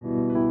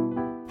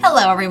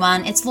Hello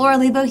everyone, it's Laura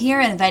Lebo here,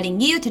 inviting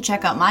you to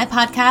check out my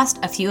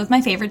podcast, A Few of My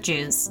Favorite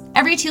Jews.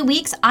 Every 2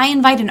 weeks, I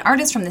invite an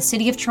artist from the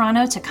city of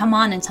Toronto to come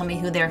on and tell me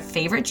who their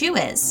favorite Jew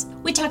is.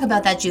 We talk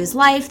about that Jew's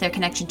life, their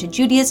connection to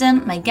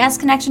Judaism, my guest's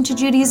connection to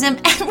Judaism,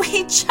 and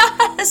we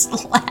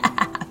just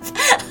laugh.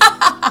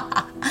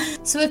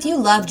 So if you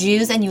love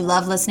Jews and you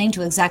love listening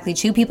to exactly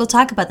two people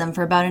talk about them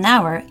for about an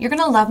hour, you're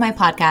going to love my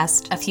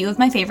podcast, A Few of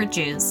My Favorite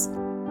Jews.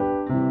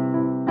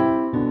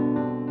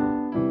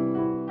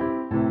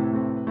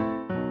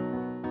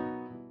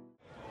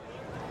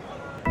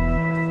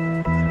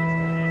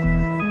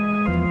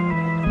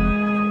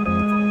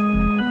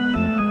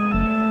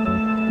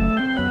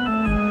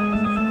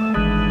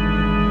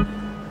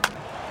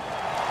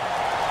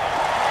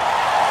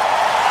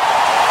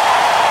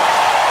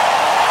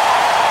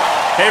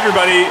 Hey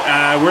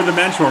everybody, we're the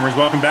Benchwarmers.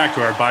 Welcome back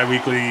to our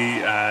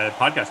bi-weekly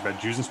podcast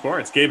about Jews and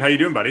sports. Gabe, how you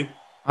doing, buddy?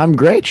 I'm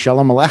great.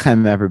 Shalom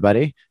Aleichem,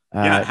 everybody.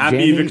 Happy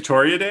Jamie,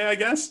 Victoria Day, I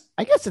guess.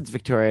 I guess it's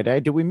Victoria Day.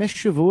 Did we miss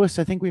Shavuos?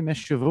 I think we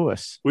missed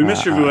Shavuos. We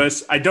missed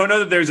Shavuos. I don't know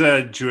that there's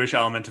a Jewish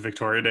element to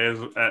Victoria Day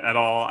at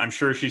all. I'm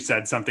sure she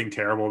said something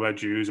terrible about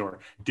Jews or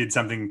did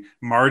something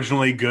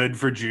marginally good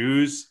for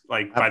Jews,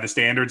 like by the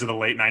standards of the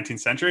late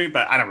 19th century,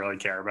 but I don't really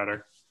care about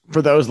her.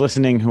 For those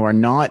listening who are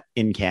not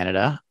in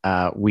Canada,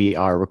 we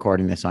are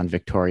recording this on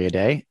Victoria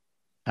Day.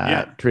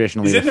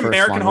 Traditionally, is it the an first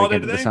American long holiday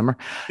weekend of the today? summer.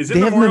 Is it they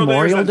have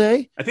Memorial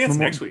Day? I think it's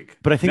next week.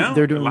 But I think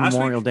they're doing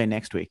Memorial week? Day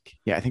next week.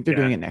 Yeah, I think they're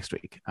doing it next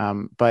week.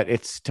 But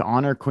it's to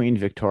honor Queen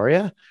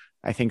Victoria.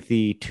 I think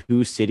the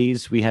two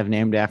cities we have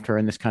named after her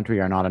in this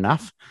country are not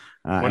enough.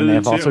 And they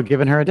have also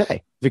given her a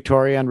day,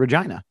 Victoria and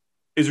Regina.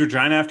 Is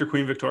Regina after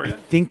Queen Victoria? I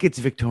think it's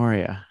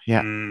Victoria.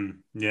 Yeah.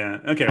 Yeah.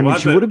 Okay. I mean,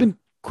 she would have been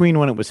queen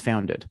when it was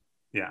founded.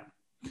 Yeah.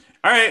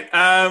 All right.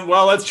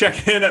 Well, let's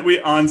check in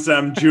on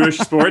some Jewish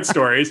sports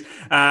stories.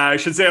 I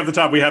should say off the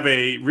top, we have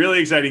a really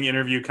exciting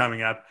interview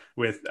coming up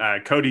with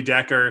Cody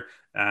Decker,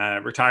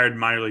 retired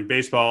minor league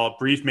baseball,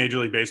 brief Major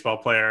League Baseball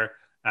player,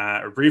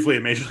 or briefly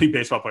a Major League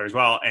Baseball player as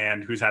well,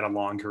 and who's had a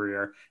long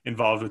career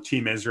involved with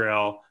Team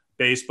Israel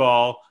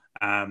baseball.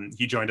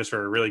 He joined us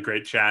for a really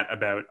great chat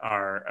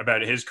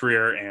about his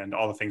career and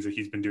all the things that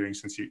he's been doing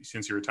since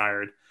he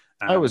retired.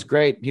 It was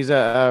great. He's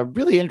a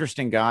really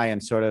interesting guy,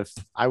 and sort of,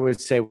 I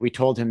would say we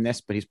told him this,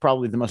 but he's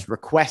probably the most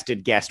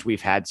requested guest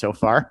we've had so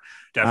far.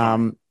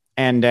 Definitely.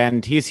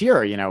 And he's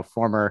here,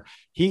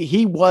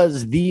 he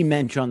was the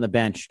mensch on the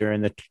bench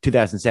during the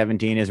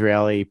 2017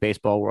 Israeli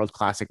Baseball World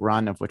Classic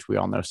run, of which we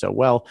all know so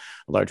well,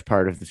 a large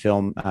part of the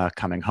film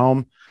Coming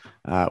Home,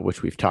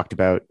 which we've talked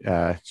about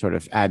sort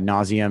of ad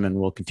nauseum, and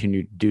we'll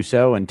continue to do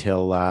so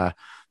until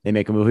they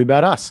make a movie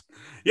about us.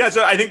 Yeah,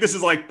 so I think this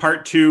is like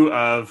part two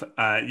of,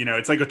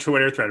 it's like a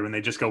Twitter thread when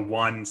they just go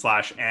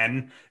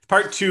 1/N.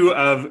 Part two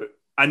of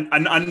an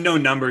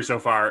unknown number so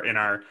far in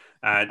our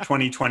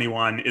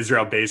 2021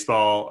 Israel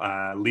baseball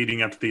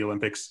leading up to the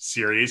Olympics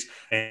series.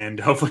 And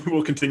hopefully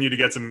we'll continue to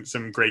get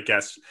some great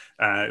guests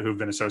who've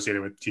been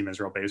associated with Team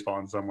Israel baseball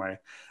in some way.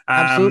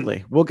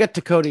 Absolutely. We'll get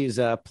to Cody's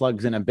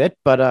plugs in a bit,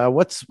 but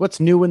what's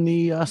new in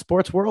the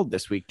sports world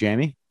this week,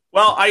 Jamie?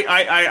 Well,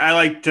 I'd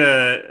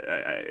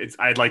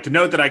like to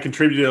note that I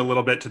contributed a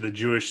little bit to the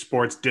Jewish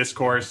sports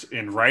discourse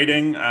in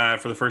writing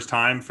for the first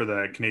time for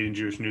the Canadian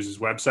Jewish News'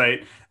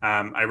 website.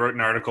 I wrote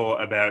an article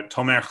about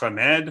Tomer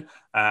Hamed,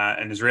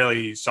 an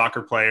Israeli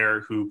soccer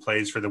player who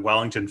plays for the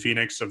Wellington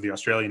Phoenix of the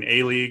Australian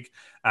A-League.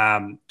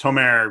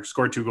 Tomer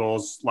scored 2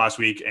 goals last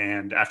week,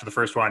 and after the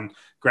first one,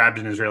 grabbed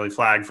an Israeli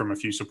flag from a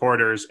few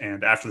supporters,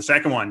 and after the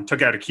second one,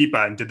 took out a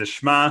kippah and did the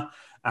Shema.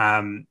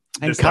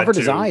 And covered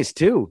his eyes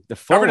too. The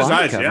full covered his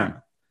eyes, covering.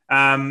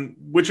 yeah.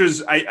 Which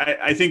was,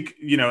 I think,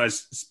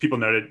 as people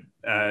noted,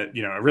 a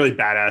really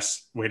badass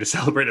way to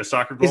celebrate a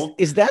soccer goal.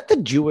 Is that the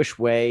Jewish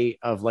way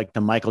of like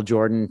the Michael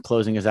Jordan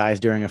closing his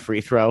eyes during a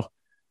free throw?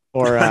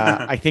 Or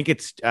I think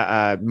it's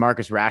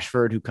Marcus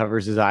Rashford who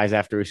covers his eyes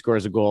after he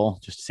scores a goal,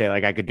 just to say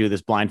like, I could do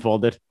this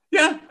blindfolded.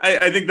 Yeah,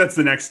 I think that's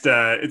the next.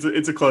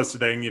 It's a close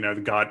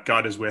thing.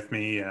 God is with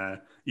me.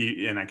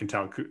 And I can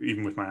tell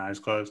even with my eyes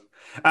closed.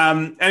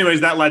 Anyways,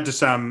 that led to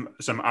some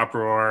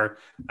uproar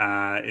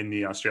in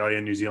the Australia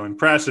and New Zealand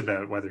press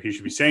about whether he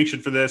should be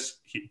sanctioned for this.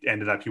 He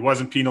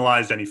wasn't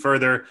penalized any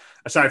further,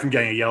 aside from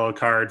getting a yellow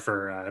card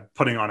for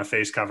putting on a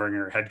face covering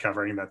or head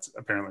covering. That's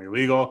apparently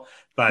illegal.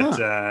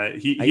 But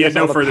he had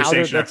no further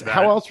sanction after that.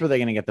 How else were they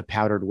going to get the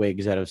powdered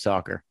wigs out of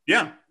soccer?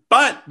 Yeah.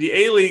 But the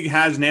A-League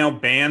has now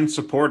banned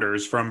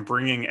supporters from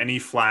bringing any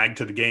flag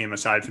to the game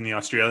aside from the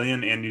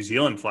Australian and New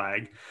Zealand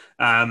flag,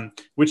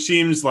 which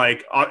seems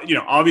like,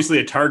 obviously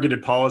a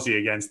targeted policy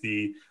against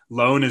the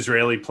lone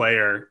Israeli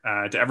player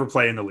to ever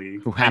play in the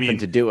league. Who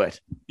happened to do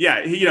it.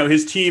 Yeah.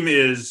 His team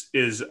is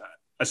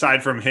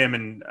aside from him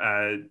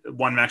and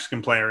one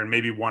Mexican player and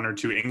maybe 1 or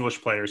 2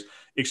 English players,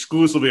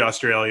 exclusively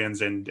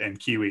Australians and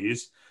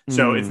Kiwis.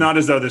 So it's not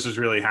as though this is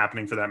really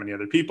happening for that many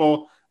other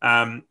people.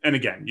 And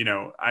again,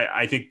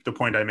 I think the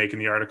point I make in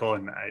the article,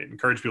 and I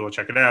encourage people to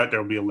check it out,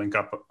 there will be a link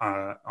up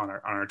on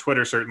our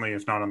Twitter, certainly,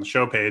 if not on the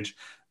show page.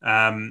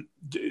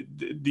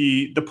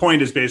 The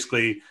point is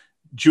basically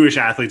Jewish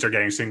athletes are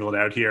getting singled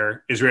out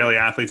here. Israeli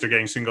athletes are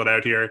getting singled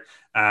out here.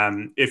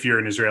 If you're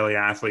an Israeli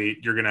athlete,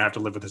 you're going to have to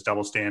live with this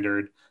double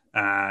standard.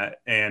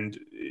 And,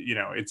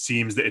 it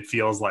seems that it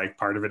feels like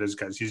part of it is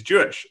because he's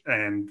Jewish,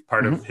 and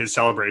part of his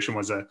celebration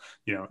was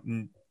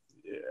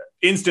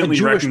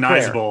instantly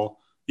recognizable. Prayer.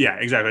 Yeah,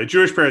 exactly. A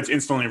Jewish prayer that's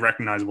instantly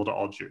recognizable to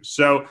all Jews.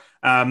 So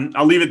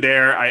I'll leave it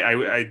there.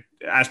 I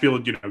ask people,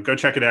 go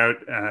check it out,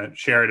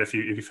 share it if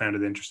you found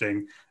it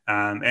interesting.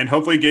 And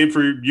hopefully, Gabe,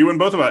 for you and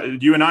both of us,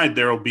 you and I,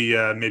 there will be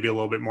maybe a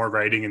little bit more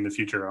writing in the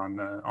future on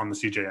the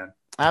CJN.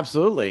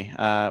 Absolutely.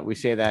 We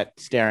say that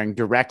staring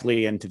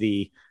directly into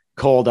the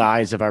cold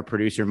eyes of our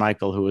producer,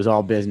 Michael, who is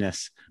all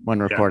business when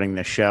recording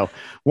this show.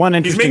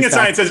 He's making a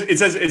sign. It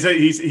says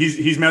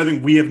he's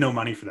mouthing, "We have no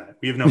money for that.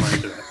 We have no money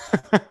for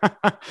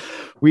that."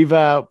 We've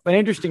an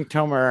interesting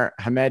Tomer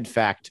Hamed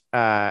fact,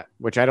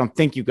 which I don't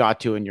think you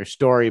got to in your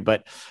story,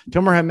 but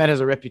Tomer Hamed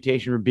has a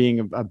reputation for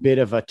being a bit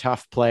of a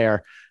tough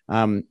player.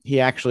 He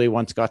actually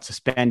once got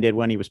suspended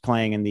when he was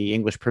playing in the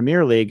English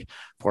Premier League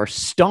for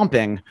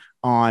stomping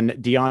on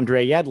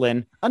DeAndre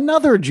Yedlin,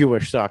 another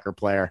Jewish soccer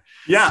player.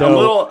 Yeah,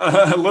 so,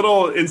 a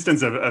little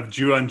instance of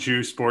Jew on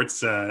Jew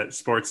sports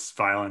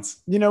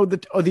violence.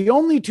 The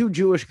only two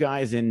Jewish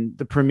guys in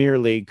the Premier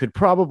League could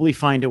probably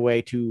find a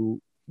way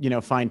to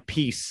find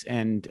peace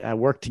and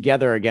work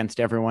together against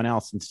everyone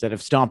else instead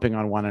of stomping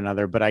on one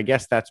another. But I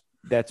guess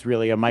that's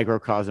really a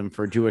microcosm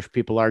for Jewish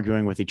people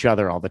arguing with each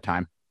other all the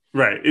time.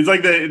 Right. It's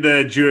like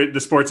the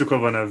sports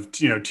equivalent of,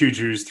 2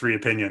 Jews, 3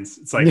 opinions.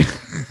 It's like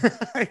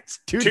it's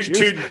two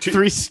Jews,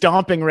 3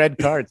 stomping red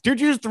cards, 2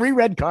 Jews, 3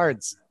 red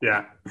cards.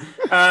 Yeah.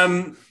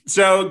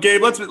 So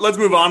Gabe, let's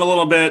move on a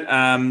little bit.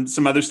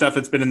 Some other stuff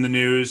that's been in the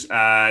news.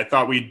 I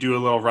thought we'd do a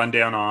little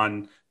rundown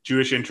on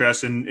Jewish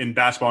interest in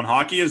basketball and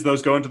hockey as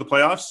those go into the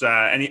playoffs.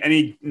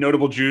 Any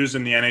notable Jews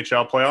in the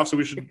NHL playoffs that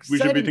we should be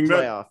thinking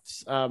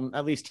playoffs. About?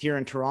 At least here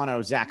in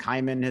Toronto, Zach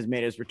Hyman has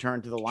made his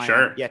return to the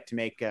lineup, yet to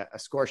make a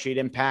score sheet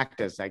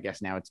impact, as I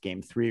guess now it's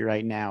game 3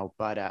 right now.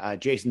 But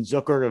Jason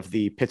Zucker of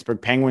the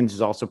Pittsburgh Penguins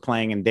is also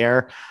playing in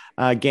their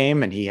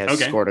game, and he has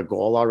scored a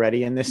goal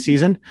already in this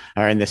season,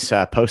 or in this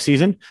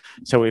postseason.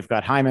 So we've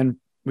got Hyman,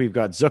 we've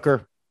got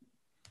Zucker.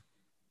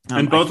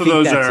 And both of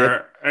those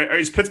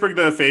is Pittsburgh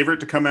the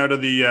favorite to come out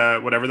of the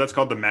whatever that's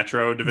called, the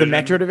Metro Division? The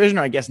Metro Division,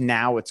 or I guess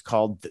now it's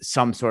called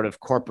some sort of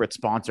corporate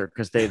sponsor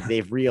because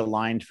they've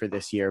realigned for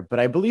this year.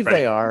 But I believe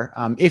they are.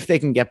 If they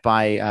can get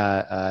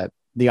by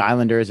the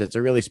Islanders, it's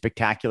a really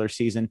spectacular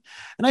season.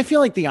 And I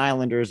feel like the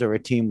Islanders are a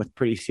team with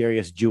pretty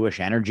serious Jewish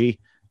energy,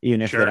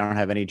 even if they don't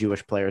have any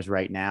Jewish players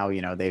right now.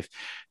 They've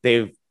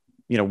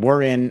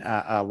were in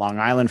Long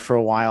Island for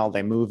a while.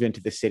 They moved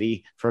into the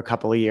city for a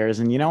couple of years,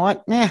 and you know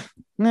what?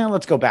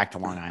 Let's go back to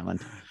Long Island.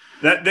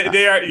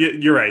 They are.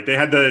 You're right. They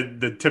had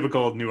the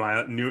typical New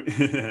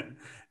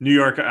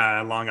York,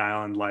 Long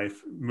Island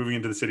life, moving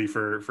into the city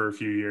for a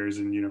few years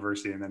in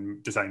university, and then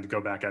deciding to go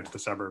back out to the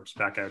suburbs,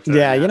 back out. To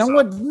you know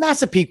what?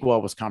 Massapequa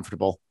was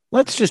comfortable.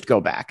 Let's just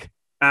go back.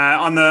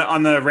 On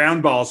the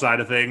round ball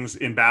side of things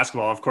in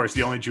basketball, of course,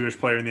 the only Jewish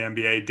player in the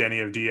NBA, Denny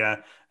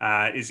Avdia,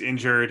 is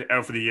injured,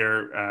 out for the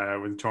year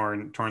with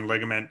torn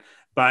ligament.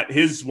 But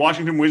his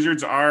Washington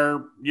Wizards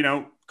are,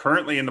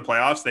 currently in the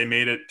playoffs. They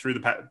made it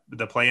through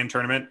the play-in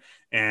tournament,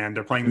 and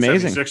they're playing the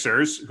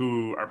 76ers,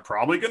 who are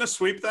probably going to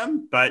sweep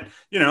them. But,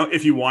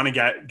 if you want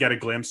to get a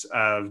glimpse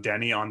of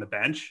Denny on the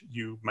bench,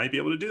 you might be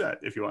able to do that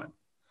if you want.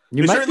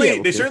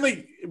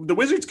 The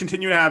Wizards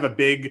continue to have a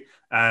big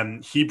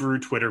Hebrew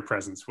Twitter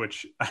presence,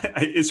 which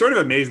is sort of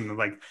amazing.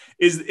 Like,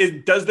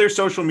 does their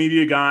social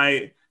media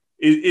guy,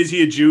 is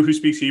he a Jew who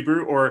speaks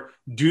Hebrew, or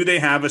do they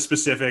have a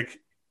specific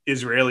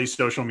Israeli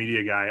social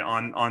media guy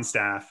on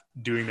staff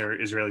doing their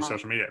Israeli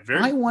social media?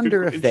 I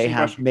wonder if they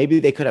have, maybe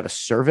they could have a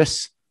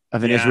service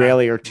of an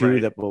Israeli or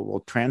two that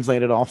will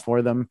translate it all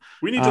for them.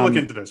 We need to look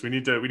into this. We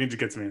need to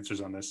get some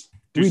answers on this.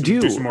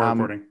 Do some more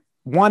reporting.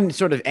 One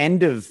sort of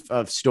end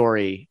of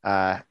story,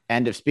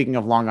 speaking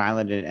of Long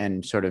Island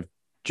and sort of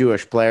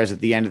Jewish players at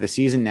the end of the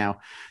season now,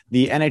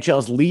 the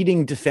NHL's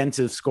leading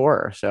defensive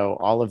scorer. So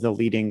all of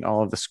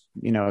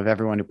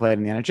everyone who played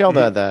in the NHL,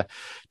 the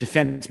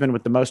defenseman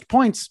with the most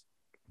points,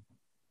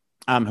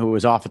 who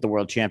is off at the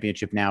World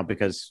Championship now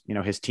because,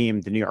 his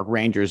team, the New York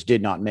Rangers,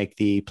 did not make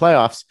the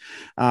playoffs,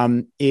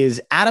 is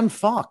Adam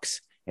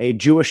Fox, a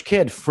Jewish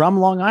kid from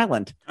Long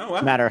Island. Oh,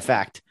 wow. Matter of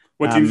fact.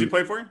 What team does he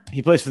play for?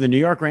 He plays for the New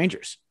York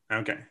Rangers.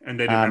 Okay. And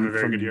they didn't have a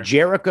very good year.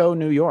 Jericho,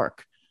 New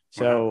York.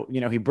 So,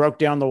 he broke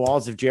down the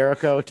walls of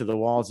Jericho to the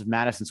walls of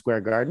Madison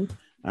Square Garden.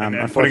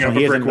 And putting up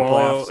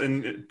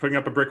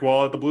a brick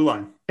wall at the blue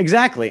line.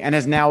 Exactly. And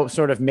has now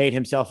sort of made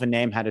himself a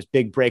name, had his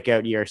big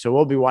breakout year. So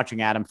we'll be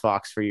watching Adam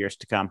Fox for years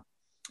to come.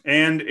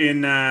 And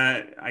in,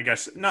 I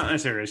guess, not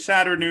necessarily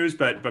sadder news,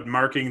 but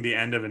marking the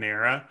end of an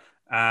era,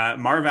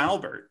 Marv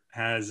Albert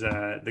has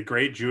the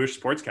great Jewish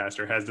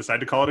sportscaster has decided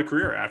to call it a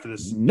career after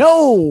this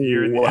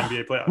year in the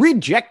NBA playoffs.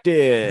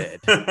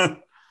 Rejected.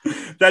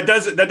 That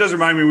does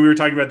remind me. We were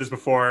talking about this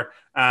before.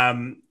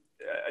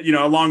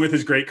 along with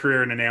his great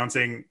career in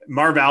announcing,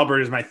 Marv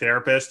Albert is my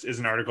therapist is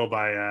an article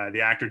by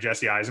the actor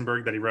Jesse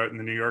Eisenberg that he wrote in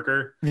the New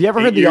Yorker. Have you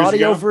ever heard the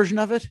audio version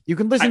of it? You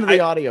can listen to the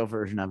audio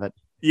version of it.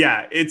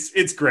 Yeah,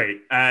 it's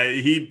great.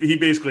 He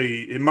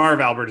basically, Marv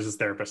Albert is his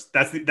therapist.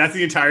 That's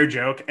the entire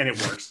joke, and it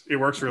works. It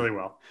works really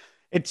well.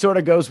 It sort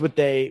of goes with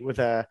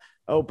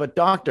oh, but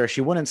doctor, she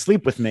wouldn't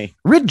sleep with me.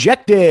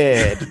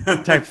 Rejected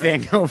type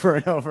thing over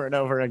and over and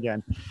over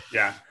again.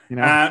 Yeah.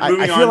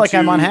 I feel like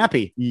I'm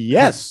unhappy.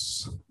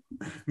 Yes.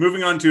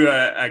 Moving on to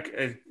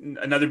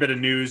another bit of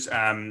news.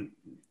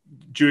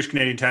 Jewish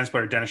Canadian tennis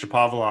player Denis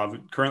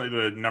Shapovalov, currently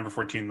the number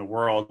 14 in the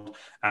world,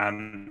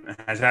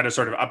 has had a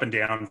sort of up and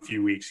down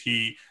few weeks.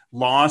 He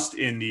lost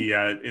in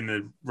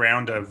the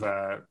round of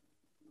I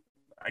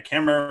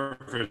can't remember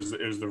if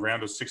it was the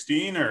round of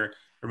 16 or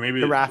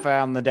maybe to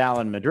Rafael Nadal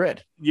in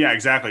Madrid. Yeah,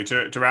 exactly.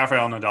 To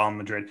Rafael Nadal in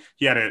Madrid.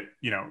 He had a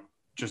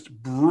just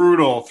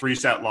brutal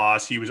 3-set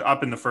loss. He was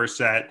up in the first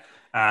set.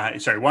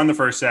 Won the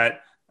first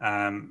set.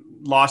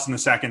 Lost in the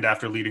second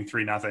after leading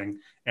 3-0,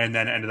 and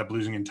then ended up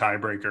losing in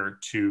tiebreaker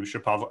to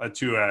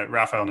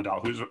Rafael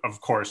Nadal, who's of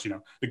course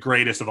the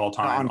greatest of all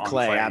time on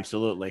clay.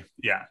 Absolutely,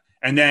 yeah.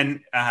 And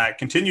then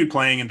continued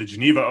playing in the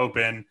Geneva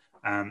Open,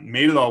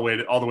 made it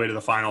all the way to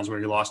the finals where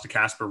he lost to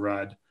Casper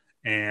Ruud,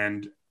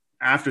 and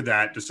after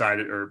that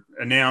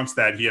announced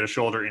that he had a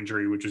shoulder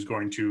injury, which is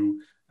going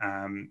to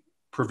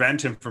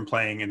prevent him from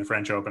playing in the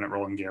French Open at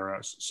Roland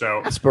Garros.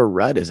 So Casper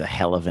Ruud is a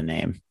hell of a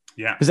name.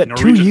 Yeah, is that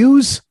Norwegian. 2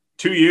 U's?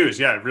 2 U's,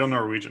 yeah, real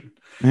Norwegian.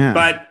 Yeah.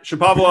 But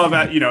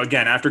Shapovalov,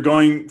 again, after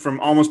going from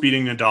almost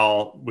beating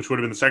Nadal, which would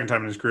have been the second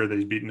time in his career that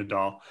he's beaten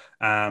Nadal,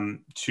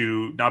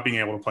 to not being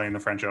able to play in the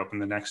French Open,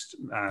 the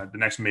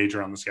next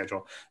major on the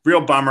schedule.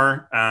 Real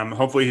bummer.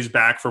 Hopefully he's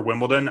back for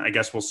Wimbledon. I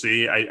guess we'll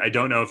see. I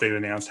don't know if they've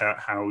announced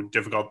how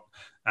difficult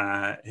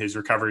his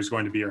recovery is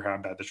going to be or how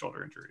bad the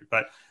shoulder injury.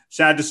 But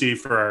sad to see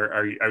for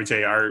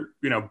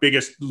our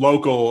biggest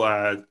local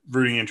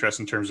rooting interest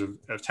in terms of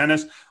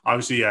tennis.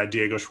 Obviously,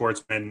 Diego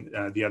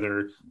Schwartzman, the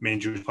other main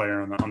Jewish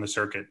player on the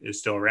circuit, is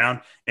still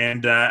around,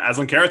 and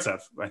Aslan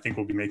Karatsev, I think,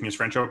 will be making his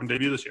French Open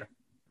debut this year.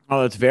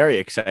 Oh, that's very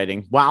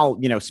exciting. Wow.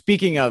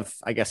 Speaking of,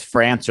 I guess,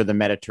 France or the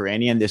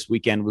Mediterranean, this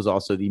weekend was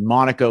also the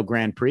Monaco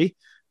Grand Prix.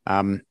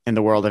 In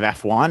the world of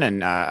F1,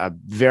 and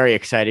very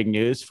exciting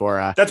news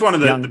for that's one of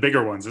the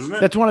bigger ones, isn't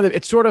it? That's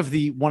it's sort of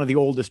one of the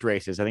oldest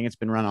races. I think it's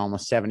been run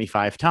almost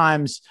 75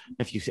 times.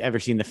 If you've ever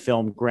seen the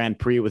film Grand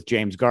Prix with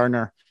James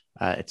Garner,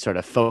 it's sort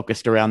of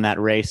focused around that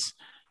race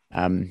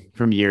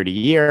from year to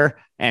year,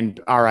 and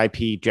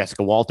RIP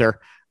Jessica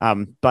Walter.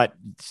 But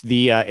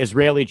the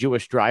Israeli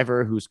Jewish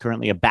driver who's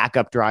currently a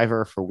backup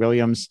driver for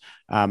Williams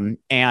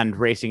and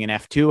racing in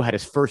F2 had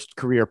his first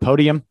career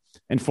podium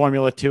in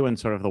Formula 2 and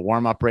sort of the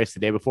warm-up race the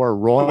day before.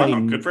 Roy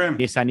good for him.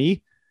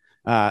 Nissany.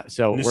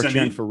 So we're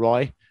cheering for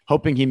Roy,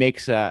 hoping he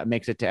makes it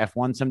to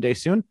F1 someday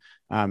soon.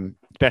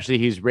 Especially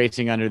he's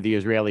racing under the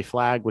Israeli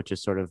flag, which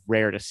is sort of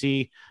rare to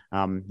see.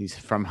 He's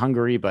from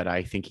Hungary, but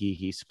I think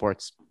he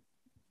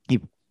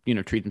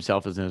treats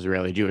himself as an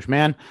Israeli Jewish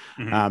man,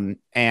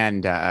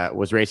 and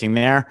was racing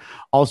there.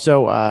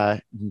 Also,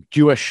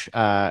 Jewish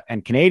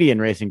and Canadian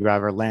racing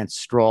driver Lance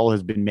Stroll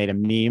has been made a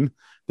meme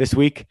this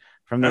week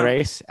from the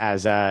race,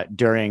 as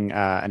during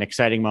an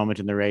exciting moment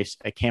in the race,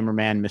 a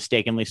cameraman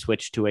mistakenly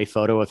switched to a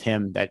photo of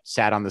him that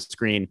sat on the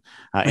screen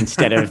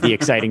instead of the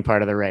exciting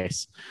part of the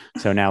race.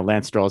 So now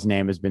Lance Stroll's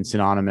name has been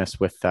synonymous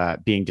with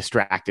being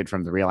distracted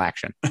from the real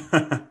action.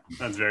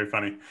 That's very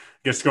funny. I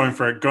guess going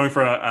for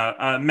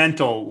a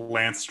mental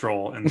Lance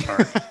Stroll in the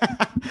park.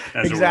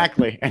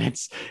 Exactly. And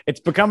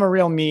it's become a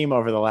real meme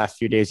over the last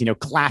few days,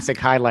 classic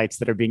highlights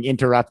that are being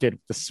interrupted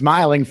with the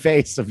smiling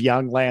face of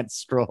young Lance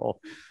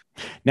Stroll.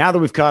 Now that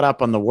we've caught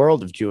up on the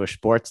world of Jewish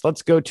sports,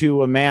 let's go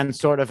to a man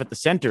sort of at the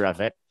center of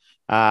it.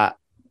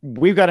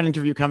 We've got an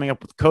interview coming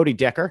up with Cody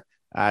Decker.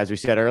 As we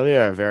said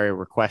earlier, a very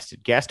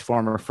requested guest,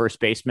 former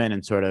first baseman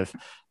and sort of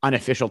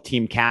unofficial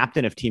team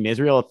captain of Team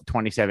Israel at the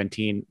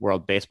 2017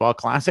 World Baseball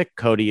Classic.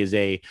 Cody is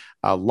a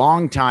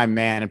longtime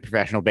man in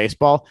professional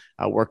baseball,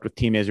 worked with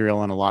Team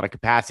Israel in a lot of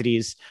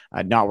capacities,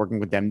 not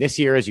working with them this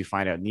year, as you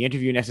find out in the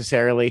interview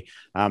necessarily.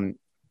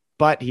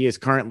 But he is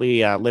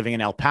currently living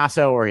in El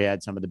Paso, where he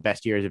had some of the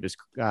best years of his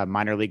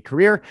minor league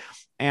career,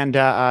 and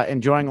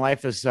enjoying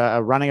life as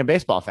running a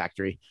baseball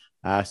factory.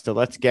 So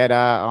let's get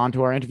on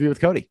to our interview with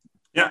Cody.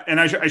 Yeah,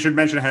 and I should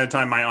mention ahead of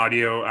time, my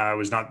audio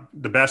was not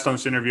the best on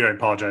this interview. I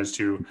apologize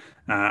to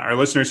our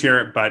listeners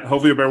here, but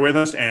hopefully you'll bear with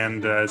us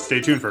and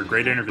stay tuned for a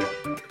great interview.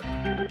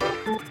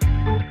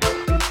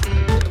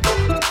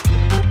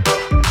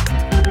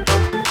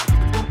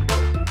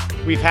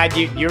 We've had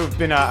you. You've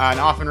been an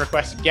often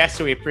requested guest,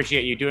 so we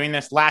appreciate you doing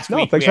this. Last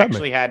week, we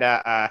actually had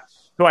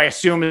who I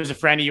assume is a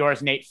friend of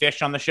yours, Nate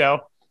Fish, on the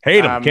show.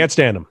 Hate him, can't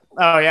stand him.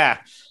 Oh yeah,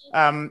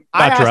 not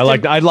true.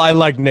 I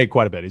like Nate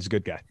quite a bit. He's a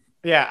good guy.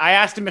 Yeah, I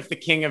asked him if the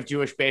King of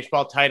Jewish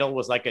Baseball title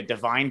was like a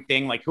divine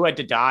thing, like who had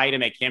to die to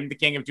make him the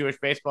King of Jewish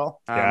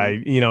Baseball. Yeah,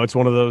 it's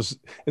one of those.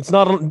 It's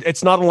not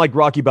unlike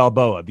Rocky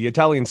Balboa. The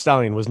Italian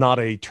Stallion was not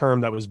a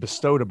term that was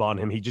bestowed upon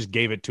him. He just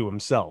gave it to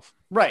himself.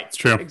 Right. It's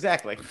true.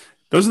 Exactly.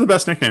 Those are the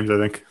best nicknames, I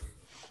think.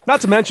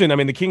 Not to mention, I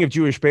mean, the king of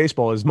Jewish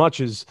baseball, as much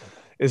as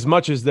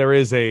there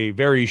is a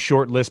very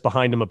short list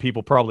behind him of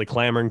people probably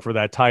clamoring for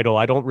that title,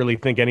 I don't really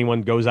think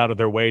anyone goes out of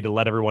their way to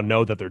let everyone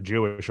know that they're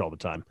Jewish all the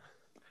time.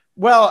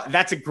 Well,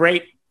 that's a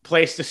great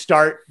place to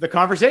start the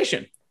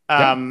conversation.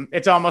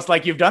 It's almost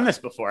like you've done this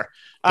before.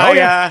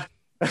 We're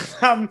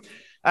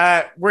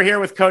here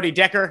with Cody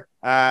Decker,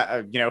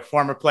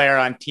 former player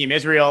on Team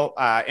Israel,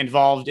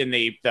 involved in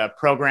the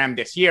program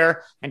this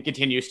year and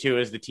continues to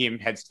as the team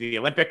heads to the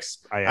Olympics.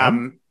 I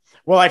am.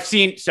 Well, I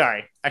should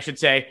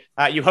say,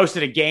 you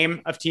hosted a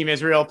game of Team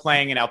Israel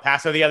playing in El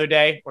Paso the other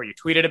day, or you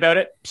tweeted about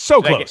it.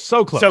 So close.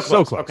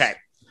 Okay.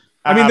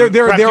 I mean,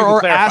 there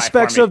are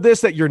aspects of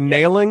this that you're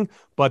nailing,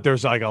 but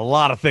there's like a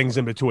lot of things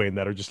in between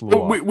that are just a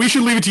little. We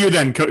should leave it to you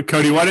then,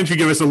 Cody. Why don't you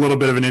give us a little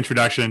bit of an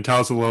introduction and tell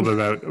us a little bit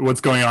about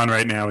what's going on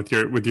right now with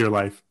your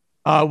life?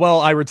 Well,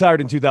 I retired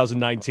in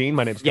 2019.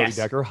 My name is Cody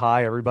Decker.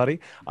 Hi,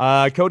 everybody.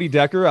 Cody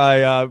Decker.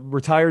 I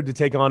retired to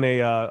take on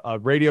a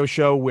radio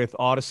show with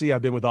Odyssey.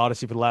 I've been with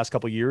Odyssey for the last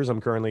couple of years.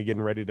 I'm currently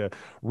getting ready to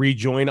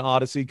rejoin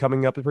Odyssey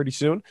coming up pretty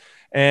soon.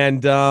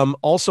 And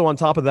also on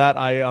top of that,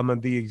 I am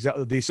the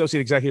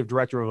associate executive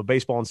director of a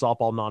baseball and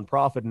softball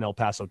nonprofit in El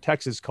Paso,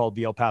 Texas, called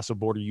the El Paso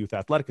Border Youth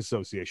Athletic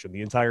Association.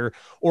 The entire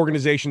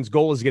organization's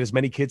goal is to get as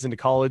many kids into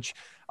college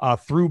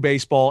through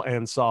baseball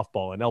and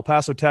softball. And El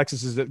Paso,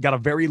 Texas has got a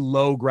very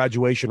low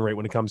graduation rate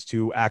when it comes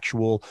to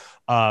actual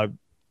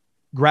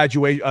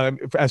graduate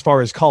as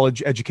far as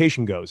college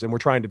education goes, and we're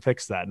trying to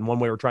fix that. And one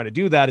way we're trying to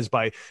do that is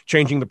by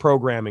changing the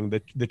programming,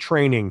 the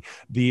training,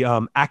 the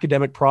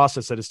academic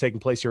process that is taking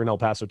place here in El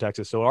Paso,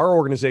 Texas. So our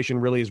organization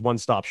really is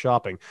one-stop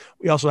shopping.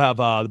 We also have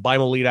the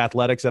BIMO Elite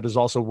Athletics that is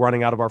also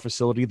running out of our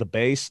facility, the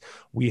base.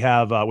 We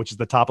have which is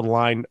the top of the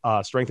line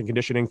strength and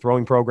conditioning,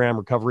 throwing program,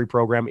 recovery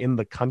program in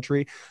the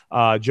country.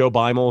 Joe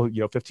Beimel,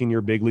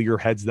 15-year big leaguer,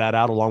 heads that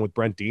out along with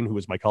Brent Dean, who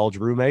was my college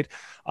roommate.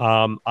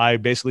 I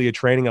basically am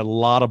training a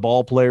lot of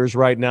ball players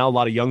right now, a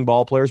lot of young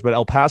ball players, but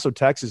El Paso,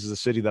 Texas is a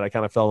city that I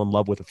kind of fell in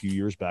love with a few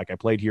years back. I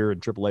played here in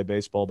AAA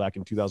baseball back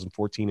in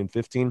 2014 and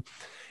 15.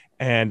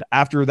 And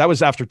after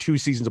 2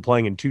 seasons of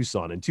playing in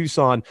Tucson. And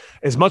Tucson,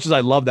 as much as I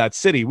love that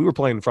city, we were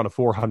playing in front of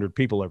 400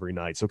 people every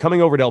night. So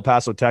coming over to El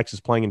Paso, Texas,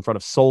 playing in front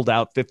of sold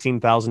out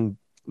 15,000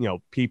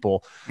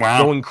 people,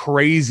 going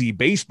crazy,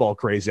 baseball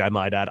crazy, I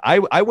might add.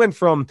 I went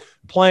from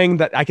playing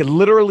that I could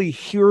literally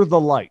hear the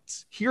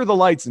lights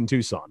in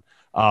Tucson,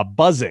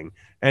 buzzing,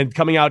 and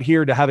coming out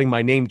here to having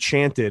my name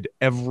chanted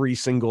every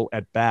single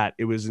at bat.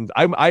 It was,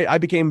 I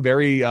became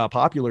very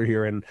popular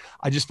here, and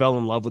I just fell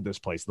in love with this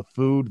place. The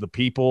food, the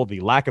people, the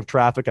lack of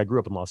traffic. I grew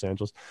up in Los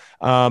Angeles.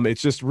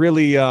 It's just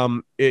really,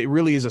 it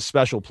really is a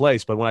special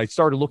place. But when I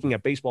started looking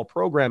at baseball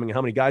programming and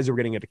how many guys were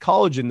getting into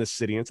college in this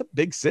city, and it's a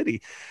big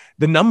city,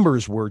 the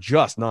numbers were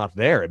just not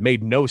there. It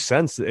made no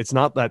sense. It's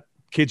not that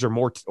kids are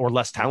more or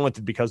less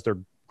talented because they're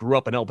grew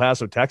up in El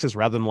Paso, Texas,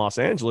 rather than Los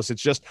Angeles.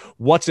 It's just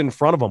what's in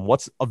front of them,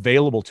 what's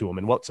available to them,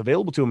 and what's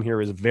available to them here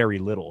is very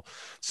little.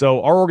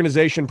 So our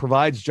organization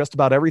provides just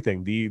about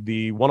everything: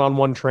 the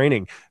one-on-one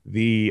training,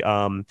 the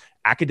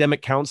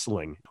academic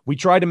counseling. We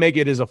try to make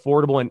it as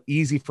affordable and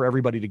easy for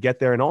everybody to get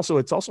there, and also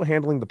it's also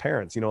handling the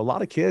parents. A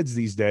lot of kids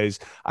these days.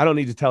 I don't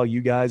need to tell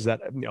you guys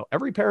that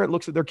every parent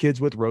looks at their kids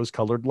with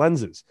rose-colored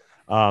lenses.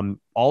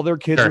 All their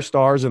kids are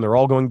stars, and they're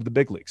all going to the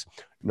big leagues.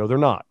 No, they're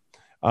not.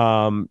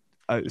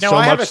 I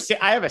have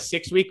a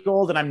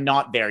 6-week-old and I'm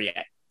not there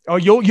yet. Oh,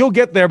 you'll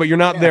get there, but you're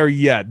not there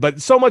yet.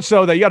 But so much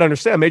so that you got to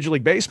understand, Major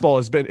League Baseball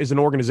is an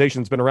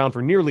organization that's been around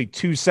for nearly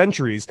 2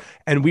 centuries,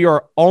 and we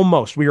are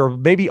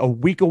maybe a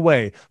week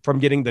away from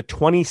getting the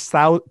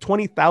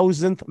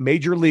 20,000th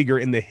major leaguer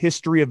in the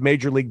history of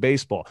Major League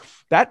Baseball.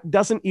 That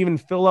doesn't even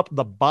fill up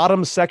the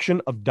bottom section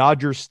of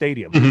Dodger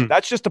Stadium. Mm-hmm.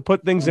 That's just to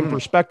put things in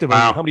perspective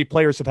on how many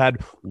players have had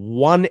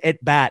one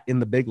at bat in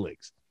the big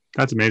leagues.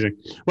 That's amazing.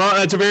 Well,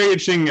 that's a very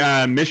interesting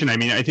mission. I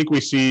mean, I think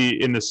we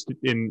see in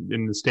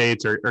the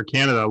States or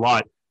Canada a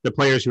lot, the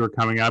players who are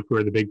coming up, who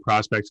are the big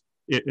prospects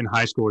in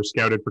high school or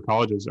scouted for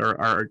colleges,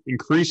 are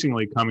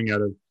increasingly coming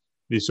out of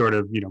the sort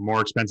of,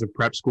 more expensive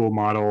prep school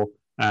model,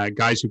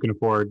 guys who can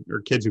afford,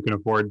 or kids who can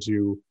afford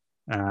to,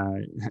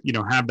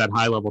 have that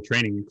high level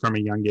training from a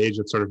young age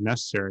that's sort of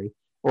necessary.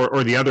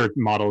 Or the other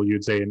model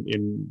you'd say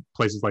in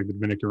places like the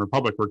Dominican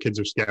Republic, where kids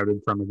are scouted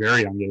from a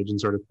very young age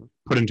and sort of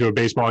put into a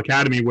baseball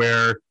academy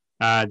where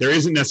there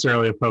isn't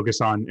necessarily a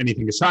focus on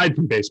anything aside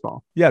from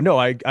baseball. Yeah, no,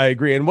 I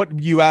agree. And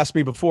what you asked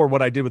me before,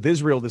 what I did with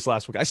Israel this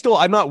last week,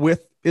 I'm not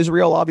with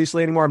Israel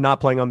obviously anymore. I'm not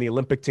playing on the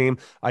Olympic team.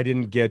 I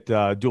didn't get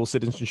dual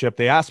citizenship.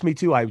 They asked me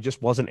to. I just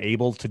wasn't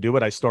able to do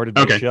it. I started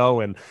the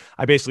show, and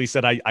I basically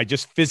said I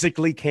just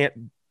physically can't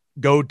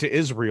go to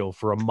Israel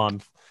for a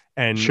month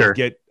and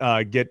get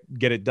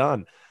it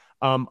done.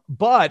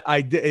 But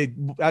I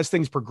did, as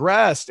things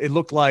progressed, it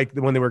looked like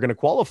when they were going to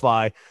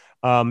qualify,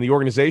 The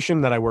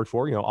organization that I worked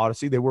for,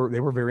 Odyssey, they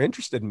were very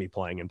interested in me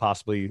playing and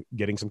possibly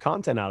getting some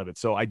content out of it.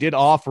 So I did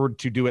offer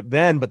to do it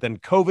then, but then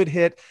COVID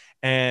hit,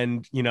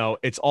 and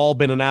it's all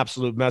been an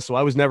absolute mess. So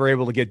I was never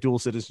able to get dual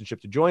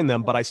citizenship to join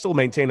them, but I still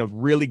maintain a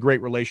really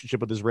great relationship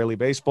with Israeli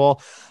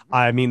baseball.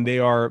 I mean, they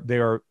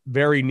are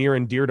very near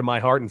and dear to my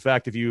heart. In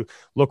fact, if you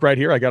look right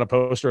here, I got a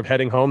poster of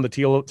Heading Home, the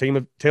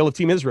Tale of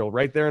Team Israel,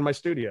 right there in my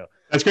studio.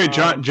 That's great.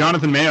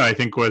 Jonathan Mayo, I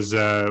think, was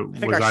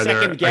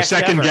our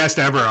second guest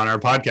ever on our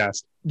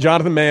podcast.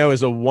 Jonathan Mayo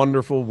is a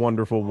wonderful,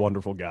 wonderful,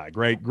 wonderful guy.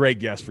 Great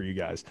guest for you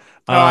guys.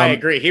 I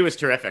agree. He was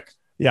terrific.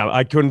 Yeah,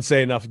 I couldn't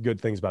say enough good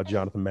things about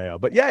Jonathan Mayo.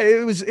 But yeah,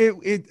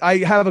 I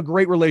have a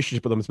great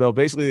relationship with them. So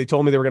basically, they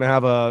told me they were going to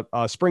have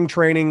a spring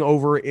training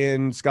over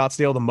in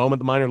Scottsdale the moment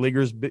the minor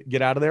leaguers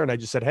get out of there. And I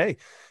just said, hey,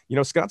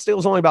 Scottsdale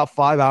is only about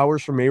 5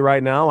 hours from me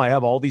right now. I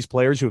have all these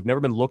players who have never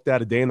been looked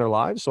at a day in their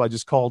lives. So I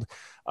just called,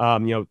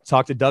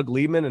 talked to Doug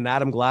Liebman and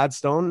Adam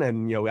Gladstone.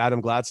 And,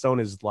 Adam Gladstone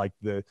is like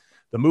the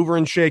mover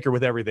and shaker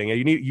with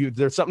everything.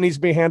 There's something needs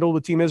to be handled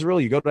with Team Israel.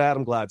 You go to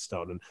Adam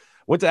Gladstone. And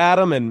went to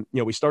Adam, and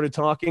we started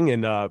talking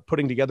and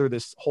putting together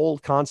this whole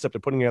concept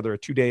of putting together a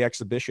 2-day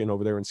exhibition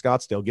over there in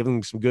Scottsdale, giving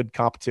them some good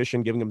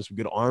competition, giving them some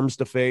good arms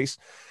to face.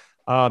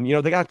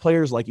 They got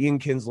players like Ian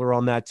Kinsler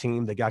on that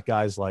team. They got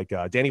guys like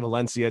Danny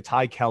Valencia,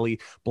 Ty Kelly,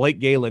 Blake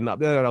Galen.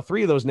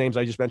 Three of those names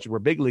I just mentioned were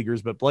big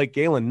leaguers, but Blake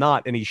Galen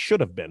not, and he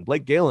should have been.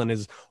 Blake Galen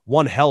is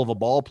one hell of a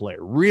ball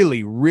player,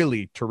 really,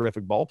 really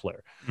terrific ball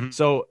player. Mm-hmm.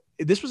 So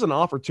this was an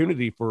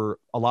opportunity for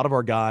a lot of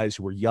our guys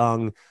who were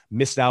young,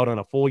 missed out on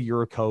a full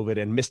year of COVID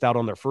and missed out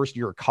on their first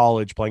year of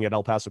college playing at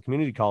El Paso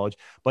Community College.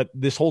 But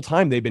this whole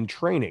time they've been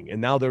training,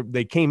 and now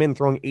they came in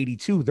throwing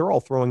 82. They're all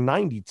throwing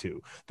 92.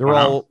 They're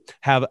all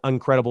have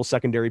incredible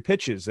secondary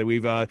pitches that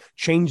we've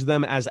changed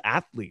them as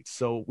athletes.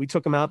 So we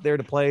took them out there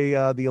to play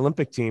the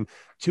Olympic team,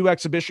 2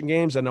 exhibition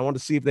games, and I wanted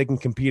to see if they can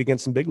compete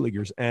against some big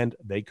leaguers, and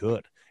they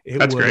could.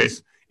 That's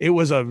great. It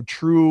was a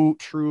true,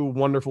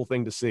 wonderful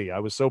thing to see. I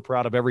was so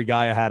proud of every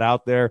guy I had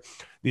out there.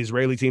 The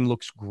Israeli team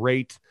looks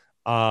great.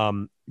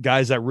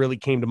 Guys that really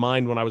came to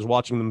mind when I was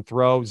watching them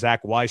throw.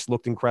 Zach Weiss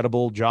looked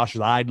incredible. Josh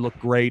Zide looked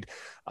great.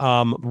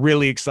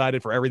 Really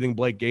excited for everything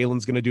Blake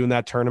Galen's going to do in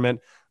that tournament.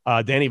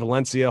 Danny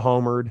Valencia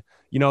homered.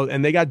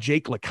 And they got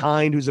Jake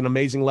LeKind, who's an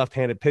amazing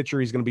left-handed pitcher.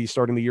 He's going to be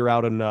starting the year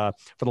out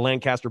for the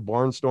Lancaster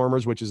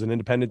Barnstormers, which is an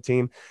independent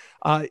team.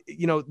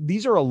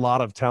 These are a lot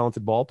of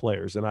talented ball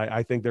players, and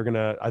I think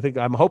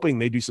I'm hoping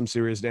they do some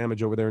serious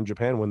damage over there in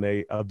Japan when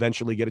they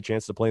eventually get a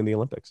chance to play in the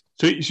Olympics.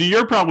 So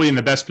you're probably in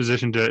the best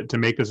position to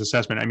make this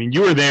assessment. I mean,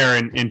 you were there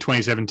in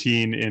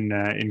 2017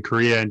 in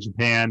Korea and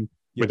Japan.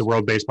 With the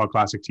World Baseball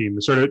Classic team,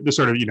 the sort of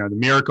the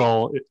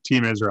miracle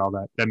Team Israel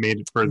that made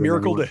it further.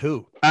 Miracle to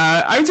who?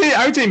 I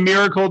would say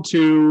miracle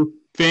to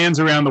fans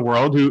around the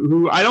world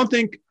who I don't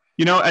think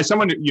as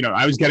someone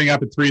I was getting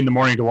up at 3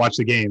 a.m. to watch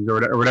the games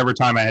or whatever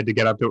time I had to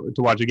get up to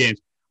watch the games.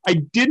 I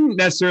didn't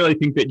necessarily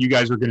think that you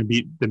guys were going to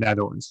beat the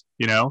Netherlands.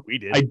 We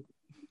did.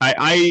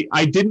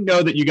 I didn't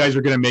know that you guys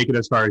were going to make it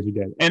as far as you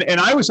did, and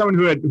I was someone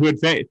who had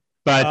faith.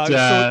 But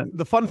so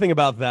the fun thing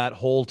about that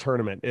whole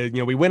tournament is,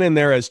 we went in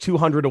there as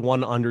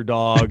 200-1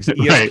 underdogs.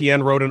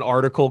 ESPN wrote an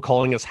article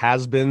calling us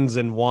has-beens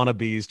and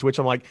wannabes, to which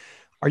I'm like,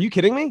 are you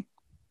kidding me?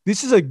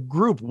 This is a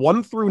group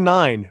 1 through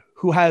 9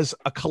 who has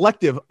a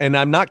collective, and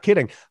I'm not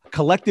kidding,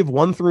 collective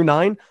 1 through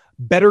 9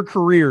 better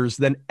careers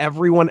than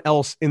everyone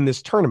else in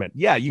this tournament.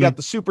 Yeah, you got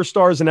the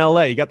superstars in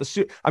LA. You got the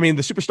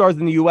superstars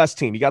in the US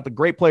team. You got the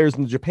great players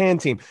in the Japan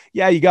team.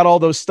 Yeah, you got all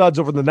those studs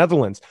over in the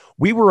Netherlands.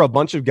 We were a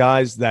bunch of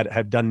guys that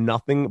have done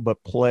nothing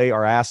but play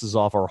our asses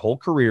off our whole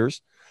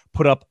careers,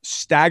 put up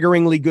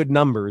staggeringly good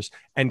numbers,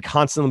 and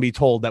constantly be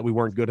told that we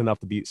weren't good enough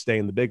to stay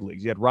in the big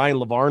leagues. You had Ryan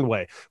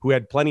Lavarnway, who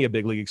had plenty of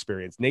big league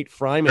experience. Nate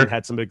Fryman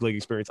had some big league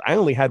experience. I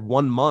only had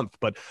 1 month,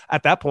 but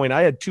at that point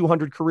I had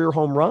 200 career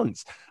home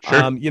runs.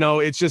 Sure.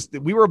 It's just,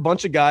 we were a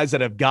bunch of guys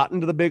that have gotten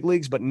to the big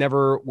leagues, but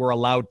never were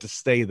allowed to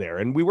stay there.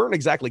 And we weren't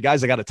exactly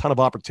guys that got a ton of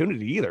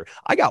opportunity either.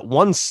 I got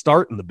 1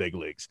 start in the big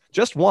leagues,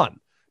 just 1.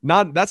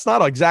 That's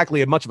not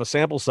exactly much of a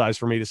sample size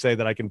for me to say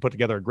that I can put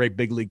together a great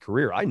big league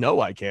career. I know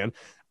I can.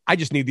 I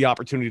just need the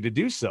opportunity to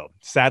do so.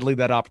 Sadly,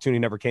 that opportunity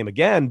never came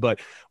again, but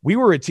we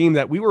were a team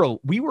that we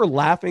were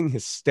laughing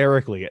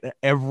hysterically at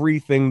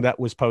everything that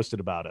was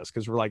posted about us,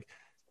 because we're like,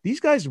 these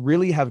guys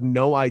really have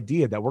no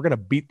idea that we're going to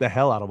beat the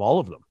hell out of all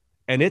of them.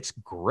 And it's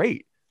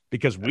great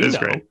because we know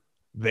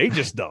they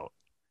just don't.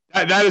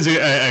 That is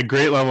a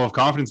great level of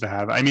confidence to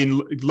have. I mean,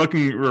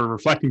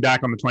 reflecting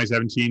back on the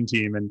 2017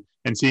 team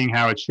and seeing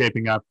how it's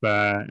shaping up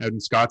out in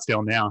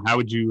Scottsdale now, how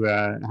would you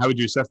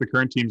assess the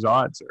current team's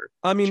odds or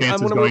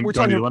chances going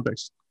to the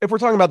Olympics? If we're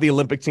talking about the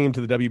Olympic team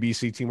to the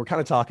WBC team, we're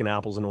kind of talking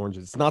apples and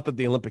oranges. It's not that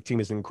the Olympic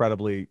team is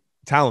incredibly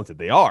talented;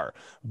 they are,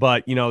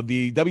 but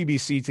the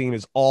WBC team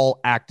is all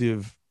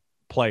active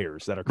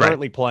players that are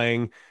currently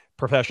playing.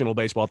 professional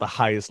baseball at the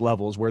highest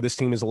levels, where this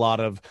team is a lot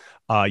of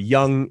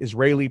young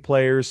Israeli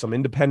players, some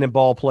independent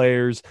ball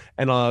players,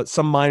 and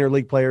some minor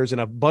league players,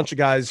 and a bunch of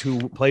guys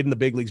who played in the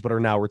big leagues but are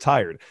now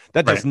retired.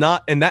 That does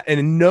not, and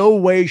in no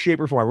way, shape,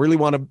 or form, I really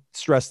want to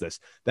stress this,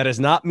 that is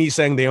not me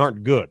saying they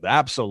aren't good.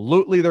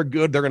 Absolutely, they're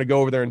good. They're going to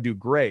go over there and do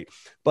great.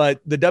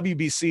 But the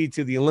WBC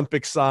to the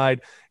Olympic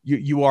side,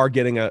 you are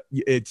getting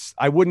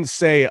I wouldn't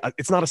say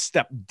it's not a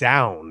step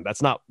down.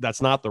 That's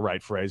not the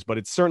right phrase, but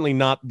it's certainly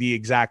not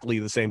exactly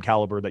the same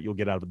caliber that you'll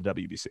get out of the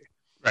WBC.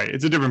 Right.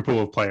 It's a different pool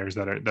of players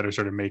that are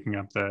sort of making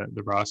up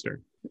the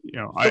roster.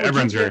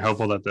 Everyone's very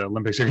hopeful that the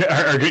Olympics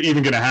are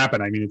even going to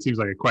happen. I mean, it seems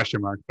like a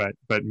question mark,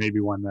 but maybe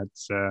one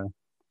that's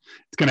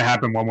it's going to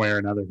happen one way or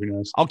another. Who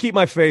knows? I'll keep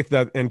my faith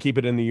and keep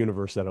it in the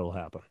universe that it'll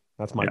happen.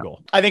 That's my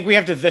goal. I think we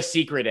have to The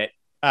Secret it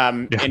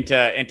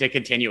into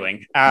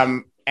continuing.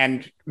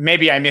 And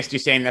maybe I missed you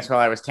saying this while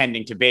I was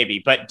tending to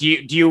baby, but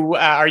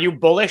are you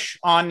bullish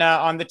on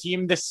the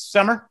team this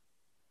summer?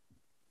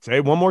 Say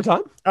it one more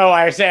time. Oh,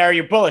 I say, are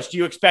you bullish? Do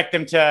you expect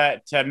them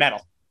to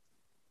medal?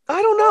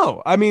 I don't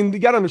know. I mean, you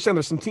got to understand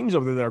there's some teams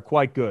over there that are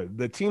quite good.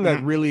 The team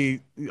that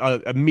really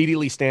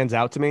immediately stands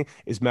out to me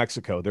is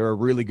Mexico. They're a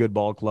really good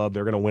ball club.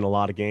 They're going to win a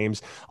lot of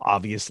games.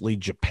 Obviously,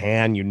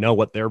 Japan,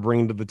 what they're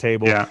bringing to the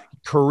table. Yeah.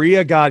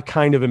 Korea got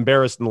kind of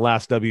embarrassed in the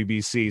last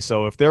WBC.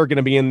 So if they're going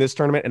to be in this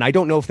tournament, and I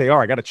don't know if they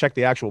are, I got to check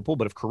the actual pool,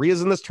 but if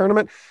Korea's in this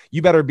tournament,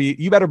 you better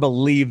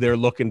believe they're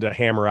looking to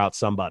hammer out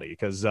somebody,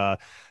 because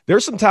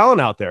there's some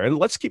talent out there. And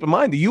let's keep in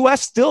mind, the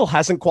U.S. still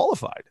hasn't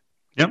qualified.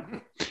 Yep.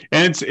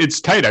 And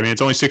it's tight. I mean,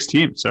 it's only 6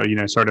 teams. So,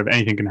 sort of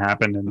anything can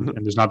happen and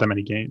there's not that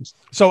many games.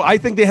 So I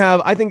think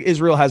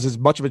Israel has as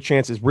much of a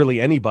chance as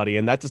really anybody.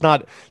 And that's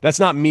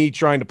not me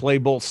trying to play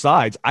both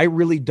sides. I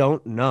really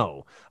don't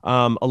know.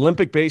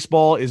 Olympic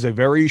baseball is a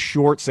very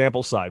short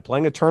sample size.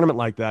 Playing a tournament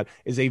like that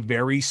is a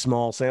very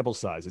small sample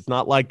size. It's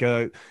not like,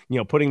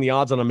 putting the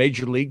odds on a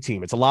major league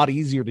team. It's a lot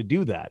easier to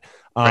do that.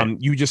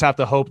 You just have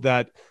to hope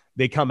that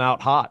they come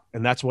out hot,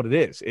 and that's what it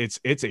is.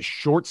 It's a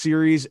short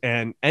series,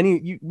 and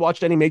you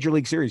watched any major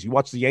league series, you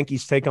watch the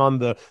Yankees take on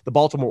the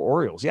Baltimore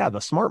Orioles. Yeah, the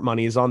smart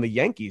money is on the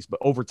Yankees, but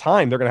over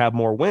time they're going to have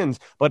more wins.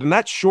 But in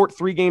that short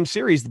 3-game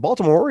series, the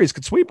Baltimore Orioles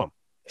could sweep them,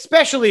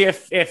 especially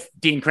if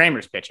Dean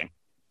Kramer's pitching.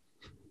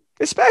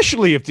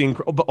 Especially if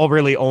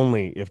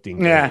only if Dean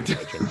Kramer's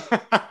pitching.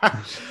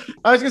 I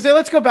was going to say,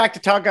 let's go back to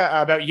talk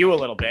about you a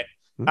little bit.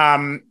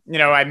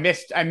 I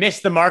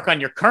missed the mark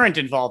on your current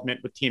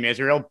involvement with Team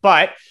Israel,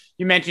 but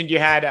you mentioned you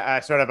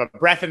had sort of a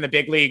breath in the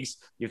big leagues.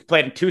 You've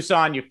played in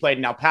Tucson, you've played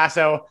in El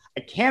Paso.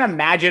 I can't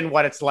imagine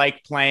what it's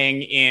like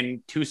playing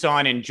in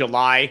Tucson in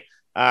July.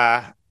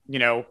 When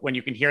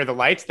you can hear the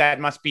lights,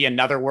 that must be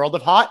another world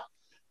of hot.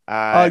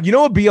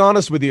 Be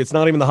honest with you, it's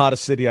not even the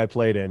hottest city I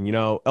played in.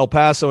 El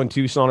Paso and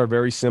Tucson are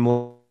very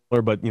similar,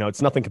 but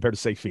it's nothing compared to,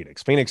 say,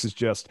 Phoenix. Phoenix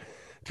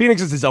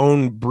is its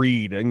own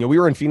breed. And we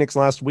were in Phoenix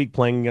last week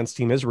playing against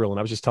Team Israel, and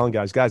I was just telling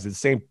guys, it's the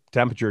same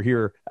temperature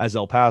here as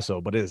El Paso,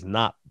 but it is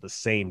not the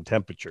same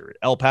temperature.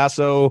 El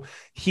Paso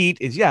heat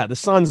is, the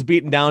sun's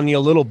beating down you a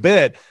little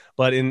bit,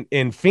 but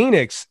in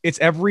Phoenix, it's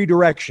every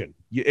direction.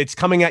 It's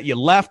coming at you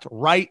left,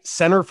 right,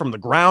 center, from the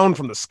ground,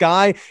 from the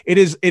sky.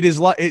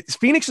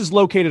 Phoenix is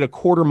located a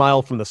quarter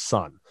mile from the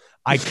sun.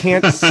 I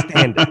can't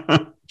stand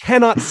it.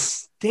 Cannot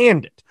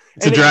stand it.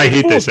 It's a dry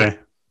heat, they say.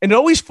 And it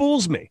always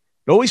fools me.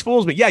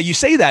 Yeah, you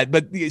say that,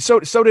 but so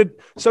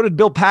did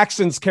Bill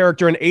Paxton's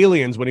character in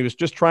Aliens when he was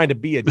just trying to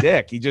be a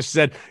dick. He just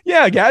said,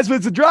 "Yeah, guys, but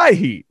it's a dry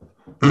heat."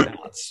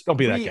 Don't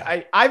be that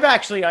guy.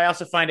 I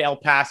also find El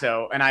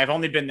Paso, and I've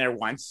only been there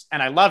once,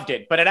 and I loved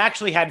it, but it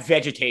actually had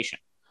vegetation.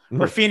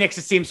 Where Phoenix,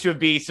 it seems to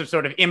be some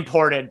sort of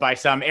imported by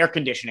some air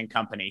conditioning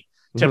company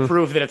to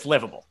prove that it's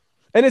livable.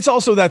 And it's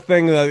also that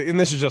thing, and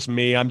this is just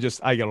me. I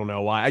don't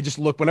know why. I just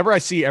look, whenever I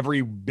see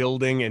every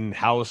building and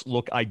house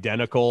look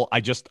identical,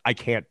 I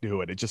can't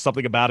do it. It's just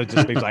something about it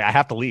just makes like, I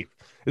have to leave.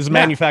 This is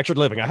manufactured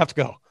living. I have to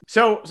go.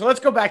 So let's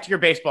go back to your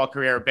baseball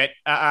career a bit.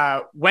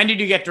 When did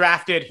you get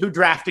drafted? Who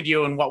drafted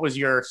you? And what was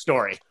your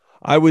story?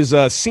 I was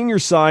a senior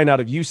sign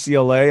out of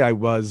UCLA. I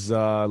was,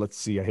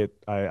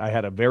 I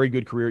had a very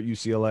good career at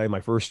UCLA.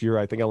 My first year,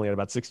 I think I only had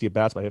about 60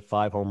 at-bats, but I hit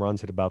 5 home runs,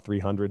 hit about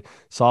 300.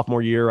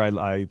 Sophomore year,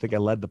 I think I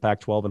led the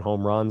Pac-12 in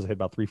home runs. I hit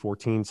about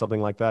 314,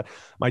 something like that.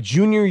 My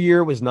junior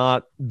year was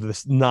not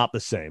the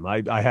same.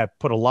 I had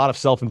put a lot of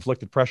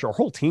self-inflicted pressure. Our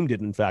whole team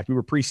did, in fact. We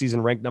were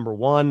preseason ranked number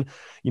 1.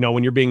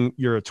 When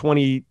you're a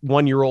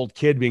 21-year-old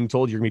kid being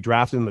told you're going to be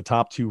drafted in the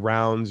top 2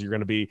 rounds, you're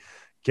going to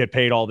get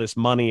paid all this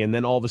money, and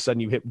then all of a sudden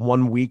you hit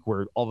 1 week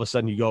where all of a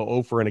sudden you go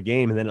 0 for in a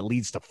game, and then it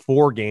leads to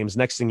 4 games.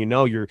 Next thing you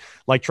know, you're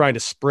like trying to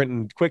sprint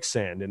in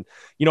quicksand. And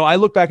I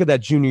look back at that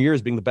junior year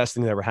as being the best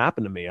thing that ever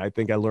happened to me. I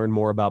think I learned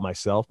more about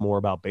myself, more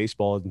about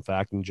baseball, in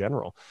fact, in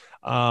general.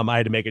 I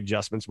had to make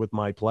adjustments with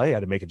my play. I had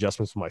to make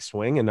adjustments with my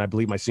swing. And I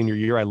believe my senior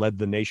year, I led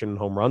the nation in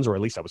home runs, or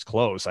at least I was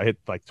close. I hit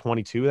like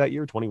 22 that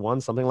year, 21,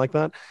 something like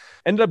that.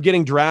 Ended up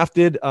getting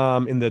drafted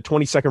in the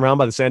 22nd round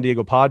by the San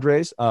Diego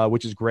Padres,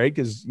 which is great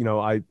because,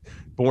 I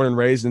born and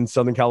raised in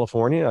Southern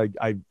California.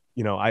 I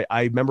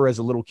I remember as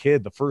a little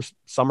kid, the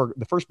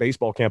first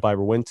baseball camp I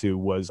ever went to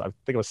was, I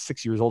think I was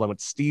 6 years old. I went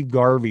to Steve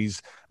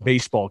Garvey's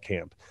baseball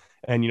camp.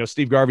 And,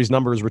 Steve Garvey's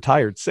number is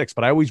retired 6,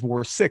 but I always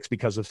wore 6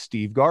 because of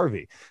Steve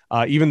Garvey.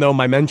 Even though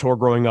my mentor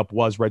growing up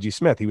was Reggie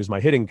Smith, he was my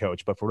hitting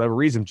coach. But for whatever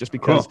reason, just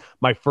because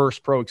my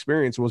first pro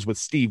experience was with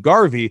Steve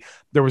Garvey,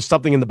 there was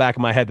something in the back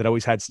of my head that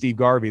always had Steve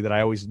Garvey that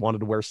I always wanted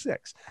to wear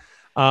 6.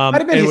 Might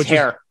have been his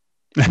hair.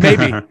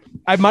 Maybe.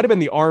 I might have been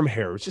the arm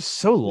hair. It was just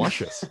so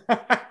luscious. He's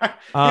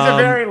a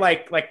very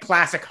like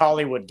classic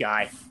Hollywood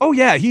guy. Oh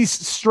yeah, he's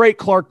straight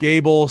Clark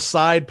Gable,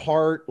 side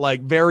part,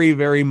 like very,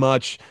 very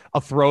much a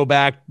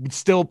throwback.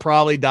 Still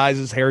probably dyes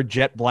his hair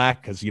jet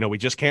black because we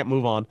just can't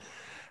move on.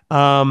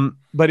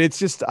 But it's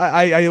just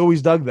I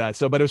always dug that.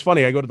 But it was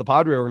funny. I go to the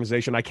Padre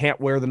organization. I can't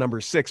wear the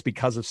number 6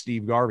 because of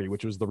Steve Garvey,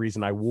 which was the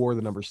reason I wore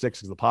the number 6,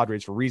 because the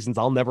Padres, for reasons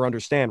I'll never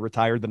understand,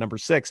 retired the number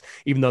 6,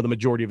 even though the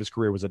majority of his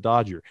career was a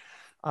Dodger.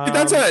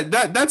 That's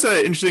an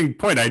interesting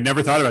point. I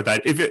never thought about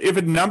that. If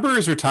a number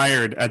is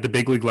retired at the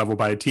big league level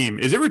by a team,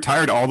 is it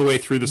retired all the way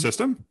through the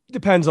system?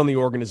 Depends on the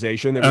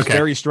organization. It was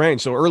very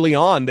strange. So early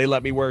on, they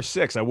let me wear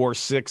 6. I wore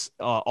 6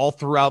 all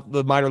throughout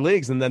the minor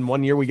leagues, and then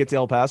one year we get to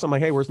El Paso. I'm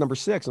like, hey, where's number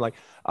 6? I'm like,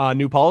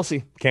 new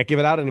policy, can't give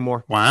it out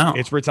anymore. Wow,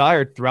 it's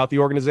retired throughout the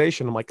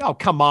organization. I'm like, oh,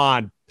 come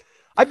on.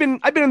 I've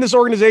been in this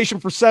organization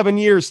for 7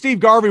 years.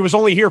 Steve Garvey was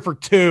only here for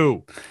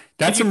 2.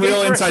 That's some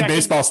real inside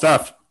baseball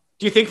stuff.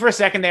 Do you think for a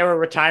second they were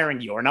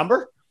retiring your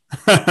number?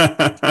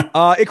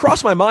 It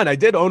crossed my mind. I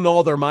did own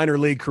all their minor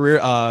league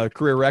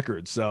career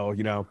records. So,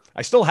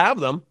 I still have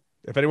them.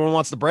 If anyone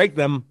wants to break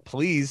them,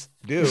 please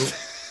do.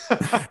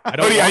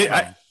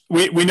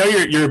 We know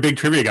you're a big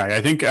trivia guy.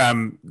 I think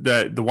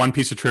the one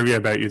piece of trivia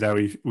about you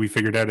that we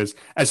figured out is,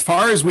 as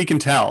far as we can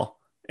tell,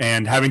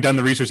 and having done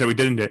the research that we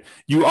did into it,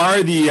 you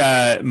are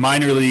the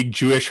minor league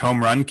Jewish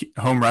home run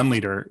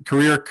leader,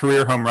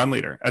 career home run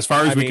leader, as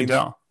far as we can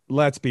tell.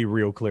 Let's be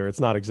real clear.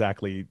 It's not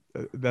exactly,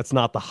 that's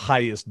not the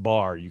highest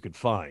bar you could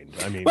find.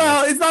 I mean,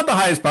 well, it's not the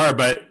highest bar,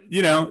 but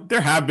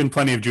there have been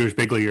plenty of Jewish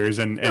big leaguers,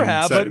 but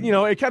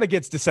it kind of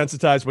gets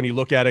desensitized when you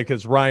look at it,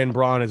 because Ryan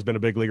Braun has been a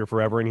big leaguer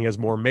forever, and he has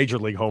more major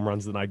league home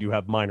runs than I do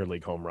have minor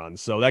league home runs.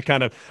 So that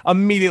kind of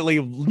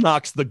immediately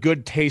knocks the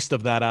good taste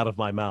of that out of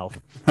my mouth.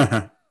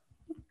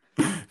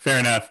 Fair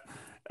enough.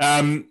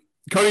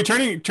 Cody,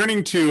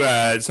 turning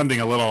to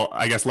something a little,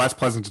 I guess, less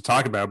pleasant to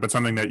talk about, but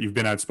something that you've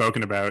been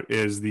outspoken about,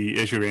 is the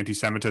issue of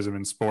anti-Semitism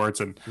in sports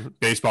and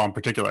baseball in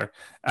particular.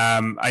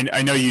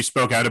 I know you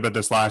spoke out about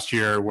this last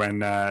year when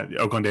the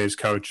Oakland A's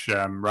coach,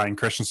 Ryan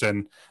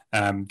Christensen,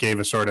 gave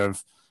a sort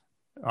of,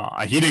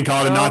 he didn't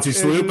call it a Nazi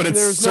salute, but it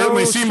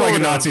certainly seemed like a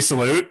Nazi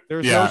salute.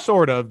 There's no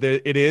sort of.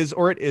 It is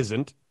or it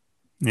isn't.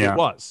 Yeah. It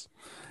was.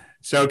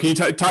 So can you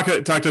talk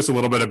to us a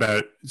little bit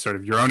about sort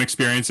of your own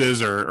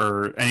experiences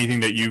or anything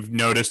that you've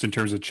noticed in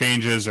terms of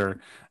changes or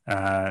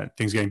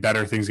things getting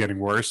better, things getting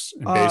worse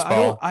in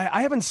baseball?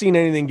 I haven't seen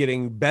anything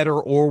getting better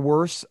or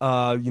worse.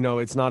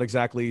 It's not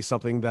exactly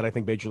something that I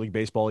think Major League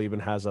Baseball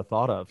even has a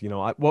thought of.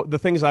 The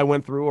things I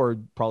went through are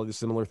probably the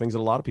similar things that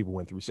a lot of people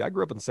went through. See, I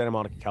grew up in Santa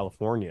Monica,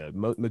 California,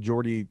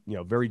 majority,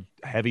 very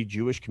heavy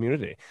Jewish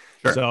community.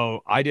 Sure.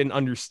 So I didn't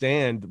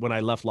understand when I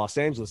left Los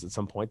Angeles at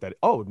some point that,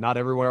 not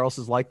everywhere else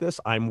is like this.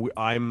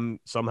 I'm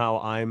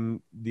somehow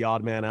the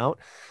odd man out,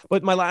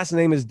 but my last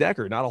name is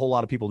Decker. Not a whole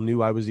lot of people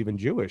knew I was even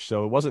Jewish.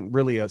 So it wasn't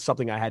really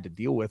something I had to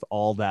deal with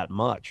all that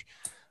much.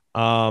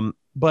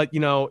 But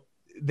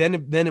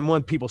then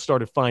when people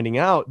started finding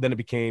out, then it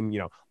became,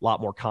 a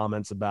lot more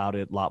comments about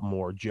it, a lot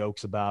more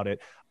jokes about it.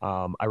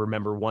 I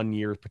remember one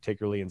year,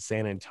 particularly in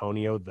San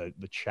Antonio,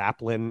 the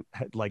chaplain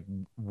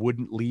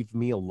wouldn't leave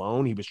me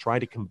alone. He was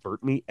trying to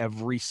convert me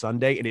every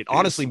Sunday. And it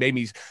honestly made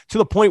me to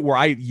the point where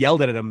I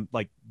yelled at him,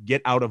 like,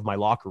 get out of my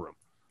locker room.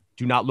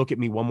 Do not look at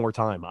me one more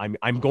time.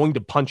 I'm going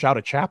to punch out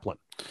a chaplain.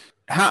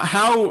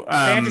 How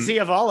fantasy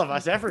of all of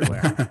us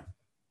everywhere.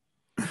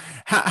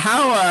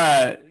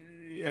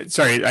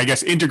 Sorry, I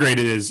guess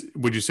integrated is,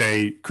 would you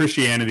say,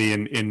 Christianity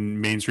in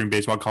mainstream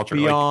baseball culture?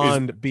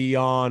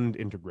 Beyond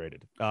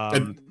integrated.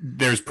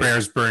 There's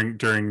prayers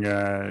during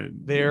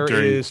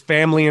is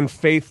family and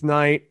faith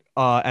night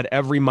at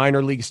every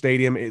minor league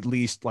stadium, at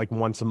least like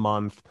once a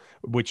month,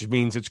 which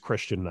means it's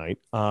Christian night.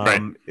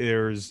 Right.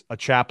 There's a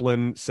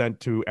chaplain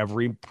sent to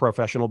every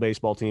professional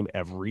baseball team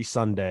every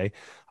Sunday.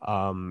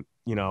 I'm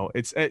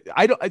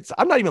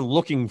not even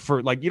looking for,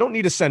 you don't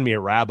need to send me a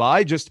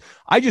rabbi.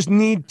 I just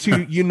need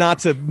to you not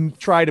to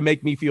try to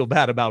make me feel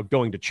bad about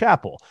going to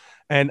chapel.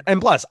 And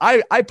plus,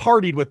 I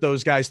partied with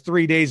those guys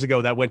 3 days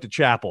ago that went to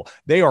chapel.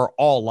 They are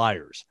all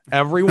liars,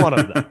 every one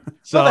of them.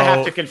 So they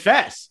have to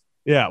confess.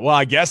 Yeah, well,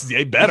 I guess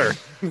they better.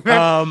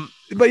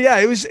 But yeah,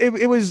 it was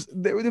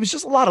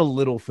just a lot of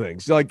little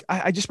things. Like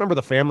I just remember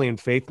the family and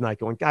faith night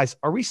going, guys,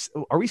 are we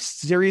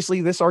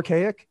seriously this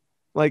archaic?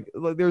 Like,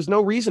 there's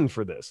no reason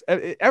for this.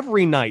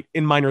 Every night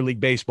in minor league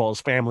baseball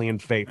is family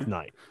and faith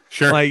night.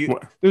 Sure. Like,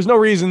 there's no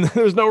reason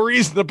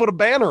to put a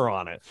banner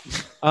on it.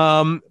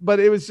 But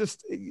it was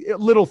just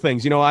little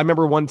things. I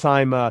remember one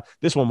time,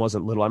 this one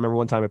wasn't little. I remember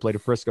one time I played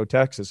at Frisco,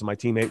 Texas, and my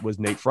teammate was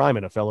Nate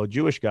Fryman, a fellow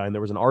Jewish guy. And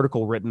there was an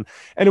article written,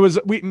 and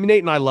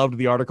Nate and I loved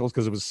the articles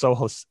because it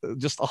was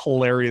just a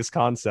hilarious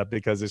concept,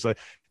 because it's like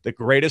the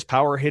greatest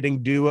power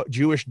hitting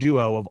Jewish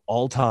duo of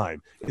all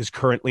time is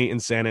currently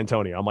in San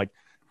Antonio. I'm like,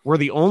 we're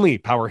the only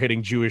power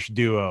hitting Jewish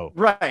duo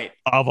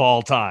of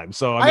all time.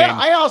 So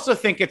I also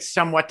think it's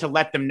somewhat to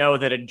let them know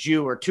that a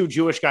Jew or two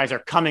Jewish guys are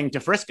coming to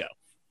Frisco.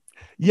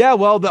 Yeah,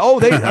 well,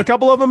 a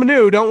couple of them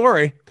knew. Don't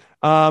worry.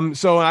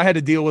 So I had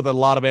to deal with a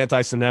lot of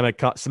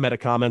anti-Semitic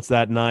comments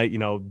that night.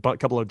 A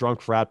couple of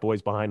drunk frat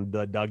boys behind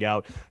the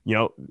dugout.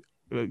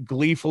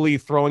 Gleefully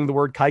throwing the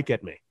word kike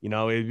at me.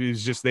 It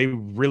was just, they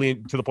really,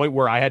 to the point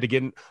where I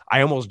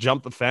almost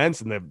jumped the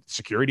fence, and the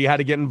security had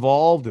to get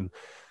involved. And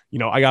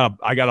I got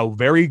a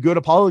very good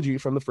apology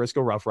from the Frisco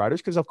Rough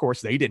Riders, because of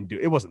course they didn't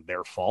it wasn't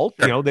their fault.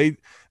 Sure.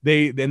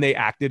 They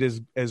acted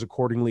as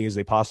accordingly as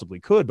they possibly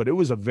could, but it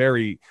was a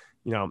very,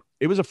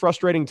 it was a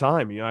frustrating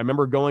time. I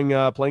remember going,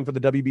 playing for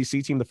the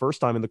WBC team the first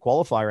time in the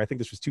qualifier. I think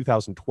this was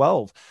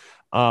 2012.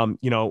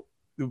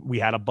 We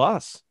had a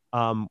bus.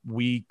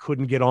 We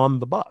couldn't get on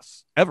the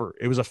bus ever.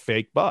 It was a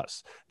fake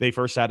bus. They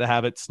first had to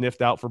have it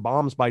sniffed out for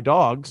bombs by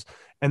dogs,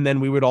 and then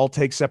we would all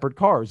take separate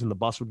cars, and the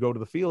bus would go to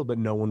the field, but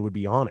no one would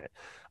be on it.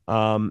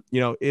 And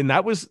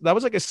that was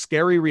like a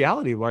scary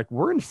reality. Like,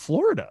 we're in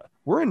Florida,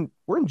 we're in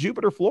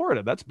Jupiter,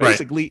 Florida. That's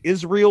basically right.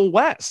 Israel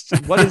West.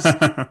 What is,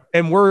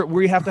 and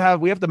we have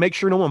to make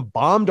sure no one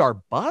bombed our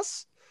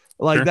bus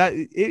like sure. that.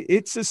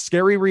 It's a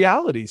scary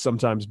reality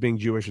sometimes being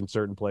Jewish in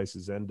certain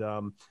places. And,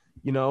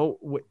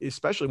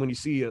 especially when you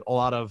see a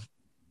lot of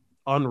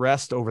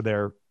unrest over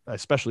there,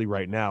 especially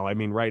right now. I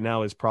mean, right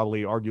now is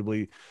probably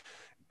arguably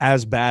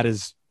as bad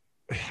as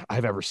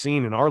I've ever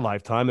seen in our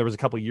lifetime. There was a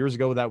couple of years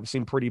ago that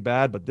seemed pretty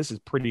bad, but this has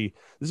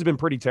been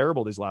pretty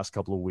terrible these last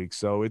couple of weeks.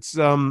 So it's,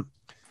 so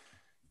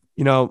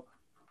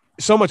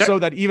much so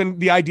that even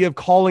the idea of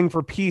calling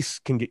for peace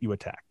can get you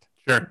attacked.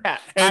 Sure. Yeah,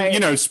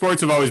 and,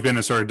 sports have always been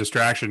a sort of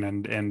distraction,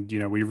 and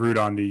we root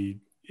on the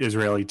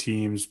Israeli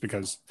teams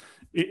because,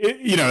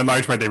 in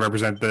large part they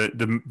represent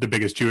the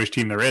biggest Jewish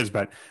team there is,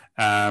 but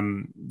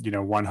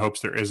one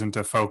hopes there isn't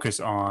a focus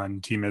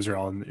on Team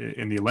Israel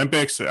in the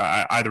Olympics,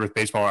 either with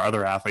baseball or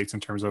other athletes, in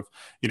terms of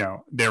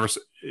their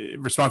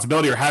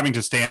responsibility or having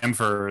to stand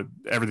for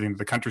everything that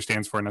the country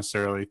stands for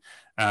necessarily,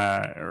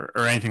 or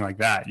anything like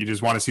that. You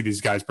just want to see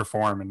these guys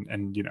perform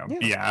and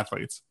be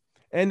athletes.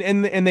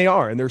 And they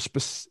are, and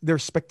they're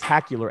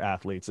spectacular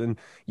athletes, and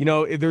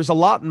there's a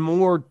lot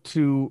more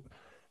to.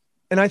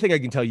 And I think I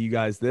can tell you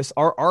guys this: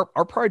 our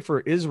pride for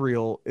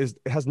Israel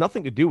has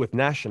nothing to do with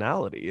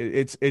nationality.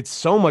 It's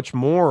so much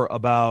more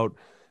about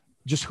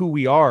just who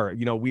we are.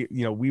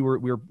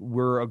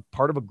 We're a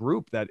part of a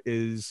group that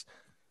is,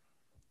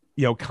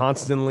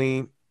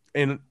 constantly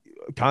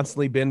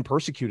been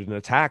persecuted and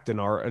attacked in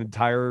our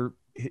entire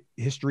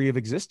history of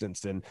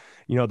existence. And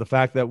the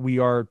fact that we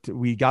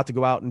got to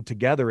go out and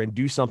together and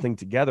do something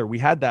together. We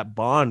had that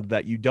bond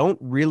that you don't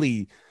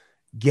really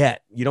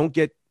get. You don't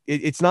get.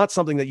 It's not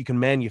something that you can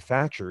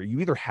manufacture. You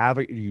either have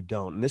it or you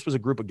don't. And this was a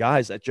group of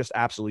guys that just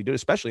absolutely did,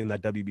 especially in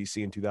that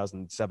WBC in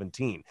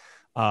 2017.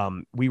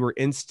 We were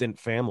instant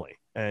family,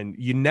 and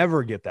you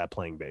never get that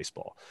playing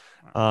baseball.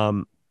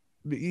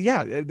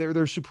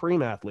 They're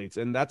supreme athletes.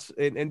 And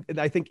and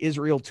I think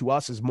Israel to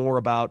us is more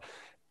about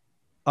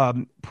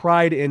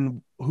pride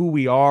in who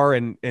we are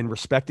and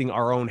respecting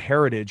our own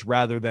heritage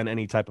rather than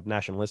any type of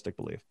nationalistic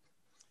belief.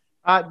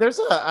 There's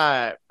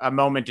a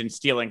moment in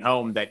Stealing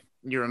Home that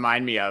you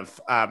remind me of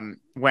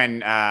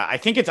when I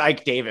think it's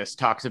Ike Davis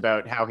talks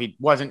about how he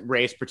wasn't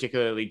raised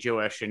particularly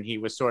Jewish, and he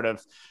was sort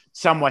of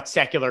somewhat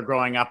secular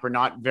growing up or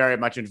not very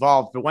much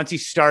involved. But once he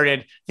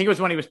started, I think it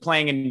was when he was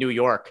playing in New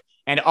York,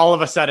 and all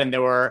of a sudden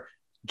there were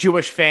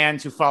Jewish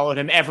fans who followed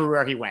him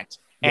everywhere he went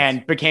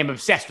and became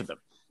obsessed with him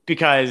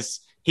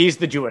because he's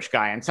the Jewish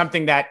guy. And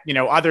something that,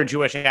 other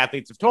Jewish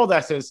athletes have told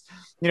us is,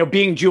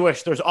 being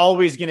Jewish, there's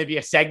always going to be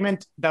a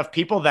segment of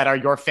people that are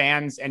your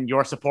fans and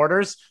your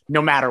supporters,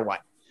 no matter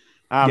what.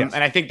 And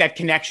I think that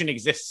connection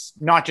exists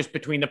not just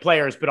between the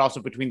players, but also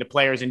between the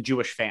players and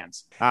Jewish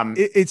fans.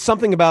 It's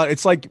something about,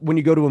 it's like when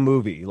you go to a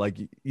movie, like,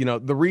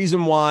 the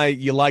reason why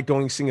you like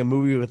going to see a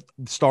movie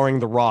starring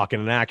The Rock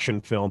in an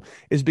action film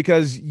is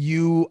because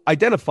you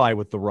identify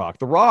with The Rock.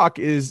 The Rock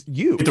is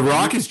you. The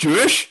Rock is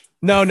Jewish?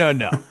 No.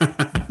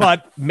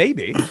 But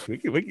maybe.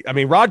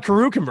 Rod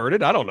Carew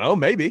converted. I don't know.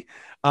 Maybe.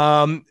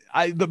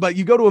 But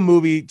you go to a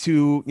movie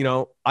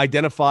to,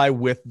 identify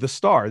with the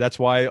star. That's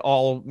why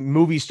all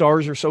movie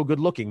stars are so good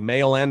looking,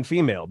 male and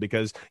female,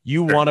 because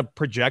you want to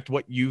project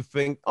what you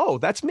think. Oh,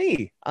 that's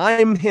me.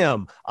 I'm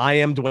him. I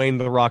am Dwayne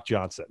The Rock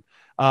Johnson.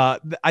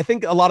 I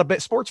think a lot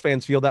of sports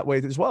fans feel that way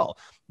as well.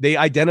 They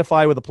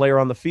identify with a player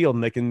on the field,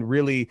 and they can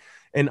really.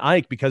 And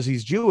Ike, because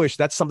he's Jewish,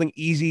 that's something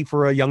easy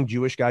for a young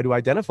Jewish guy to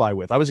identify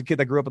with. I was a kid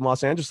that grew up in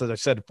Los Angeles, as I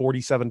said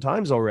 47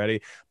 times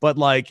already, but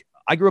like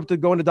I grew up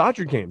going to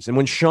Dodger games. And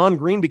when Sean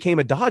Green became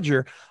a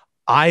Dodger,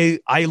 I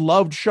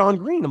loved Sean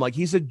Green. I'm like,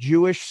 he's a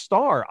Jewish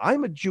star.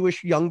 I'm a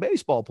Jewish young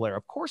baseball player.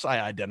 Of course I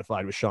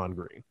identified with Sean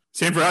Green.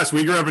 Same for us.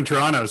 We grew up in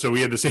Toronto, so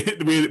we had the same.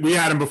 We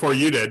had him before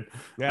you did.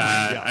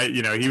 Yeah.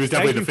 He was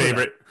definitely the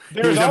favorite. He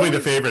was definitely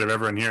the favorite of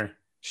everyone here.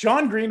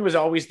 Sean Green was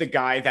always the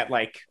guy that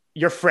like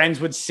your friends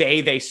would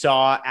say they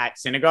saw at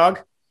synagogue.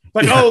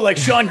 Like, like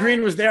Sean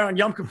Green was there on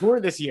Yom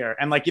Kippur this year.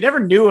 And like, you never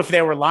knew if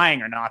they were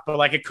lying or not, but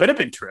like, it could have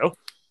been true.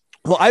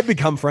 Well, I've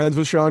become friends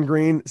with Sean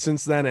Green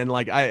since then. And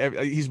like,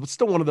 he's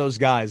still one of those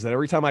guys that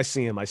every time I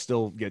see him, I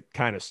still get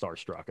kind of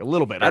starstruck a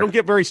little bit. I don't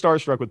get very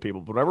starstruck with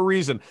people, for whatever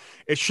reason.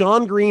 It's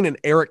Sean Green and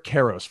Eric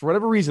Karros. For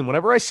whatever reason,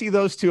 whenever I see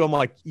those two, I'm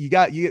like,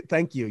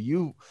 thank you.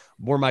 You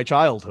were my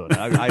childhood.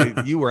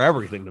 You were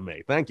everything to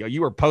me. Thank you.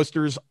 You were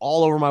posters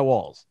all over my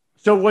walls.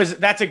 So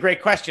that's a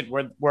great question.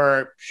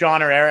 Were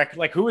Sean or Eric,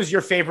 like, who was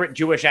your favorite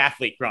Jewish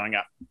athlete growing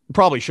up?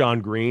 Probably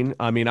Sean Green.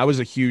 I mean, I was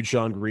a huge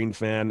Sean Green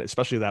fan,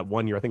 especially that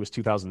one year. I think it was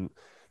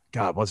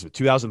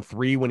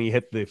 2003 when he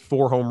hit the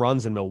 4 home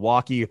runs in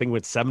Milwaukee. I think he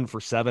went 7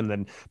 for 7,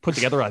 then put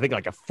together, I think,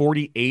 like a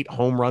 48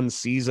 home run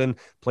season,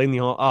 played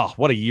in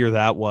what a year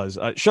that was.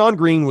 Sean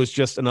Green was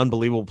just an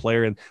unbelievable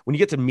player. And when you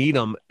get to meet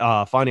him,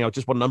 finding out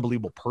just what an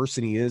unbelievable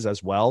person he is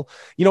as well.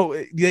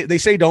 They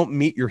say don't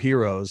meet your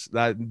heroes.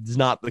 That is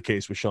not the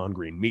case with Sean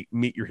Green.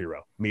 Meet your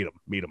hero. Meet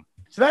him.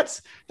 So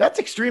that's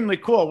extremely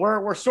cool.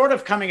 We're sort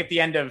of coming at the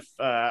end of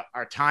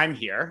our time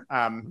here.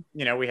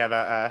 We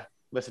have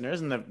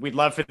listeners, and we'd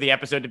love for the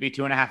episode to be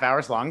 2.5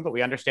 hours long, but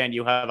we understand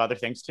you have other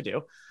things to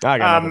do. I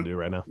got nothing to do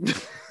right now.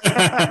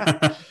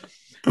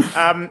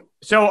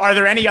 So are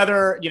there any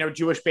other,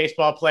 Jewish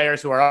baseball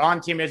players who are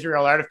on Team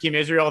Israel, out of Team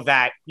Israel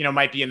that,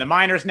 might be in the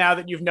minors now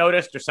that you've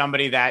noticed, or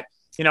somebody that,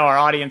 our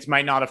audience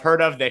might not have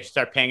heard of, they should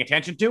start paying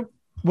attention to?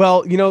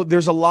 Well,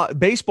 there's a lot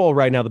baseball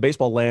right now. The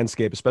baseball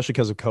landscape, especially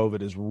because of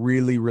COVID, is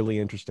really, really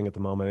interesting at the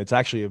moment. It's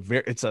actually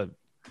it's a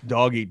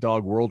dog eat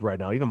dog world right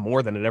now, even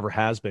more than it ever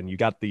has been. You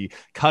got the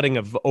cutting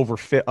of over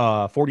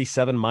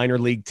 47 minor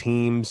league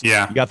teams.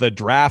 Yeah. You got the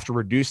draft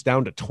reduced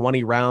down to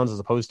 20 rounds as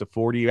opposed to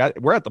 40.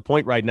 We're at the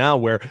point right now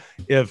where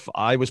if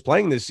I was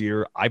playing this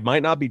year, I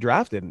might not be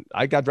drafted.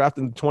 I got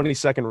drafted in the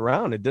 22nd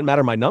round. It didn't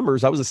matter my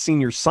numbers. I was a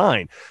senior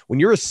sign. When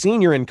you're a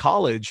senior in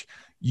college,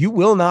 you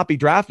will not be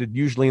drafted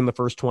usually in the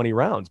first 20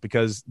 rounds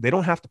because they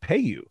don't have to pay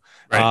you.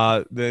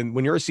 Right. Then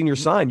when you're a senior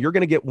sign, you're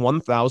going to get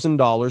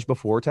 $1,000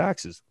 before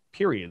taxes,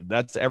 period.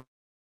 That's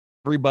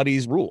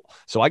everybody's rule.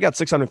 So I got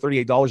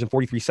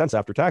 $638.43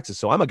 after taxes.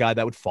 So I'm a guy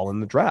that would fall in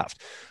the draft.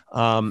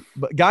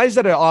 But guys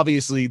that are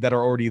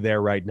already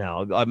there right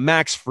now,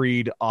 Max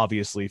Fried,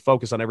 obviously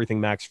focus on everything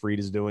Max Fried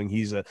is doing.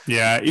 He's a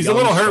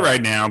little hurt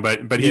right now,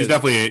 but he's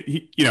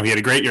definitely, he had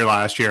a great year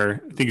last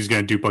year. I think he's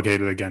going to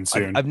duplicate it again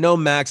soon. I've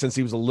known Max since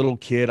he was a little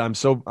kid. I'm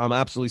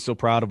absolutely so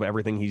proud of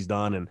everything he's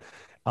done and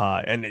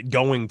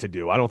going to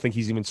do. I don't think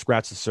he's even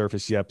scratched the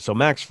surface yet. So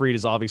Max Fried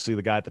is obviously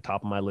the guy at the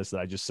top of my list that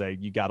I just say,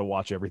 you got to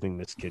watch everything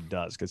this kid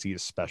does because he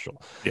is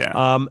special.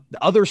 Yeah.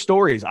 Other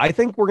stories, I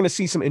think we're going to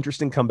see some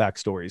interesting comeback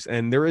stories.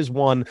 And there is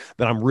one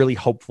that I'm really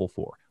hopeful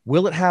for.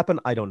 Will it happen?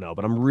 I don't know,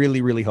 but I'm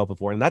really, really hopeful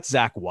for it. And that's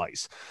Zach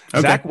Weiss. Okay.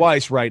 Zach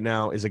Weiss right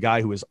now is a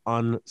guy who is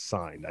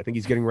unsigned. I think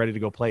he's getting ready to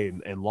go play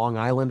in Long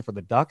Island for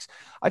the Ducks.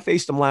 I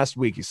faced him last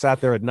week. He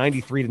sat there at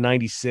 93 to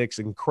 96,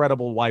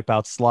 incredible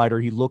wipeout slider.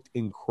 He looked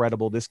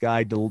incredible. This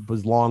guy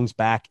belongs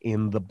back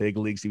in the big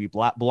leagues. He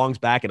belongs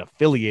back in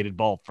affiliated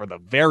ball for the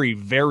very,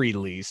 very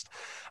least.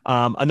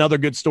 Another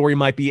good story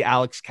might be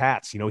Alex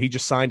Katz. He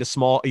just signed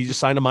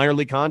a minor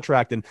league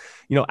contract. And,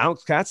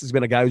 Alex Katz has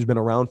been a guy who's been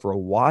around for a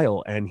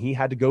while and he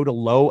had to go to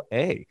low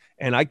A.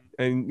 And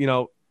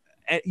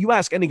you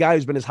ask any guy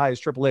who's been as high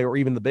as AAA or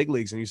even the big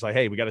leagues, and he's like,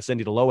 hey, we got to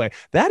send you to low A.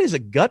 That is a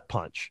gut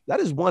punch.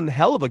 That is one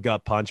hell of a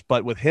gut punch.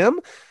 But with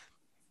him,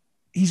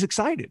 he's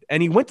excited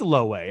and he went to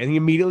low A and he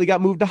immediately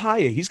got moved to high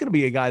A. He's going to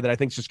be a guy that I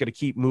think is just going to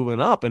keep moving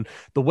up. And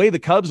the way the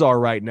Cubs are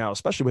right now,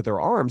 especially with their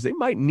arms, they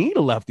might need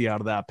a lefty out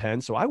of that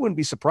pen. So I wouldn't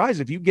be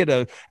surprised if you get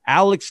a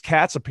Alex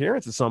Katz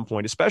appearance at some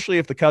point, especially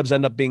if the Cubs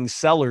end up being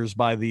sellers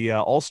by the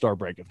All-Star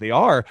break. If they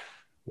are,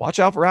 watch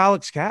out for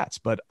Alex Katz.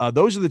 But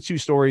those are the two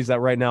stories that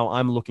right now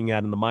I'm looking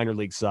at in the minor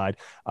league side.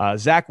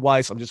 Zach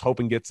Weiss, I'm just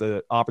hoping gets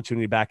an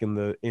opportunity back in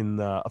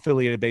the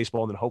affiliated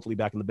baseball and then hopefully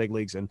back in the big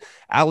leagues. And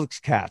Alex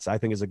Katz, I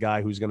think, is a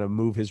guy who's going to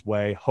move his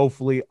way,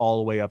 hopefully all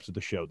the way up to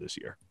the show this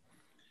year.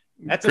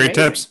 That's great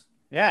amazing. Tips.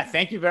 Yeah,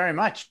 thank you very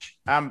much.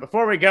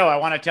 Before we go, I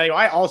want to tell you,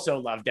 I also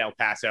loved El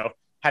Paso.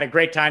 Had a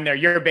great time there.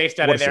 You're based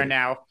out of there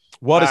now.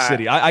 What a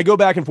city. I go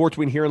back and forth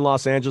between here and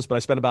Los Angeles, but I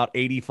spend about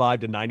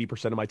 85 to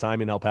 90% of my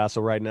time in El Paso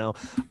right now.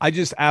 I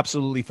just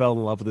absolutely fell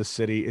in love with this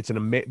city. It's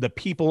the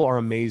people are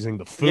amazing.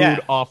 The food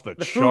off the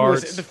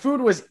charts. The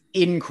food was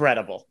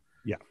incredible.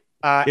 Yeah.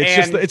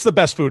 It's the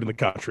best food in the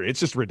country.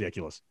 It's just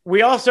ridiculous.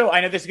 We also,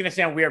 I know this is going to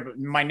sound weird, but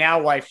my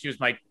now wife, she was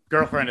my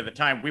girlfriend at the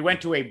time. We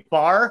went to a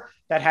bar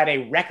that had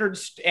a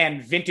records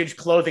and vintage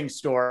clothing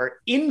store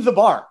in the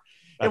bar.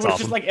 That's it was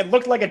awesome. just like, it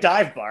looked like a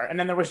dive bar. And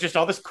then there was just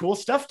all this cool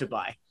stuff to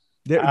buy.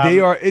 They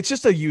are. It's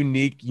just a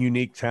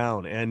unique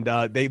town, and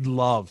they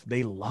love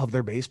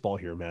their baseball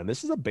here, man.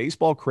 This is a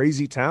baseball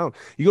crazy town.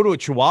 You go to a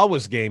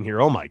Chihuahuas game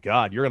here. Oh my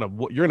God, you're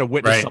gonna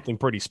witness something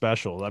pretty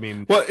special. I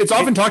mean, well, it's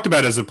often talked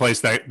about as a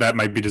place that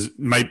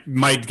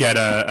might get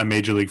a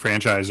major league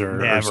franchise or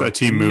a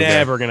team move.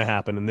 Never gonna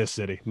happen in this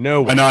city.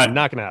 No, why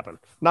not gonna happen.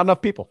 Not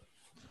enough people.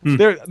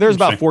 There's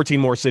about 14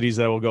 more cities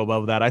that will go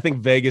above that. I think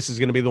Vegas is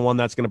going to be the one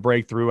that's going to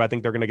break through. I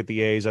think they're going to get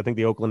the A's. I think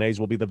the Oakland A's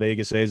will be the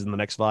Vegas A's in the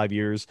next 5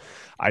 years.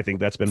 I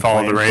think that's been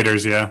follow the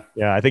Raiders. Yeah.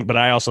 But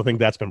I also think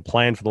that's been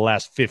planned for the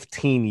last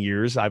 15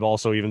 years. I've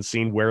also even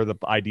seen where the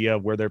idea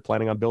of where they're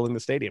planning on building the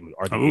stadium.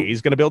 Are the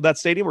A's going to build that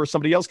stadium, or is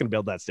somebody else going to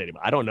build that stadium?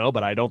 I don't know,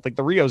 but I don't think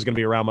the Rio is going to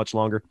be around much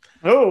longer.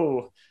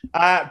 But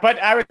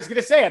I was going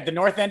to say, at the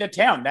north end of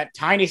town, that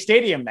tiny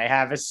stadium they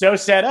have is so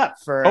set up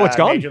for it's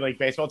gone. Major League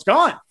Baseball. It's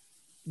gone.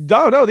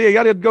 No, you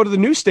got to go to the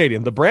new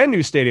stadium, the brand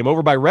new stadium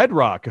over by Red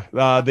Rock.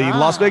 The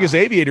Las Vegas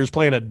Aviators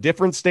play in a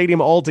different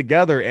stadium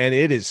altogether, and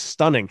it is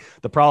stunning.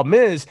 The problem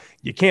is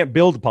you can't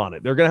build upon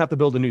it. They're going to have to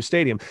build a new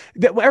stadium.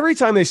 Every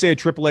time they say a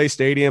AAA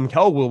stadium,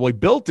 we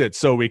built it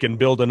so we can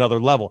build another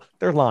level.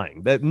 They're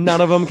lying. That none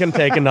of them can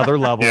take another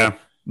level. Yeah.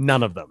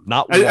 None of them.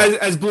 Not one.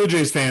 As Blue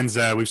Jays fans,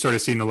 we've sort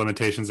of seen the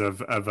limitations of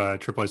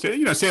AAA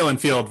stadium. Salem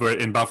Field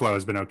in Buffalo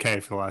has been okay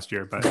for the last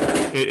year, but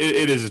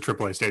it is a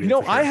AAA stadium.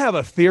 Sure. I have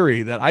a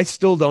theory that I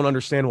still don't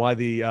understand why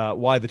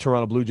the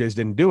Toronto Blue Jays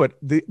didn't do it.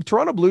 The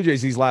Toronto Blue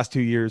Jays these last 2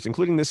 years,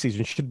 including this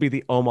season, should be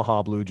the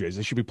Omaha Blue Jays.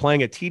 They should be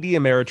playing at TD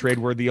Ameritrade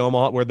where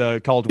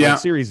the College World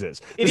Series is.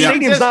 The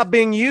stadium's not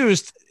being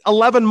used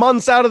 11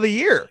 months out of the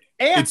year.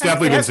 And it's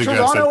definitely been suggested.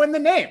 Toronto in the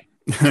name.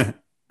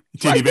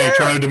 TD Bank,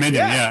 Toronto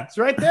Dominion. Yeah, it's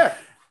right there.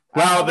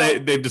 Well,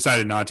 they've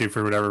decided not to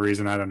for whatever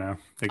reason. I don't know.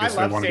 I guess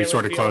they want to be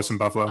sort of close in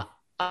Buffalo.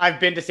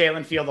 I've been to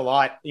Salem Field a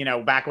lot.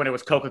 Back when it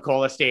was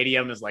Coca-Cola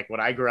Stadium is like what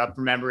I grew up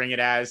remembering it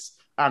as.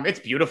 It's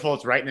beautiful.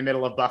 It's right in the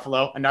middle of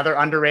Buffalo, another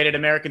underrated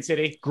American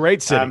city.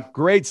 Great city.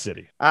 Great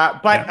city.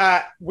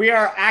 We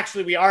are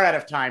out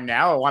of time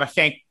now. I want to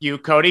thank you,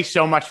 Cody,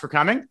 so much for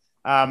coming.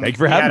 Thank you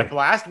for having me. We had a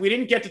blast. We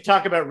didn't get to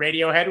talk about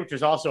Radiohead, which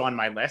was also on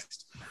my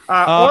list.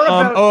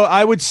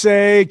 I would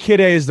say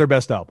Kid A is their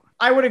best album.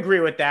 I would agree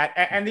with that.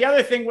 And the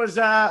other thing was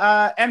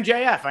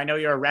MJF. I know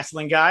you're a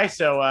wrestling guy,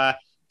 so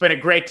been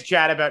great to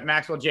chat about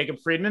Maxwell Jacob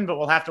Friedman, but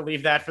we'll have to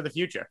leave that for the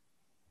future.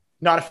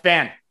 Not a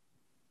fan.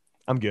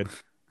 I'm good.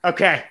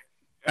 Okay.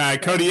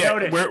 Cody,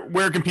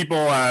 where can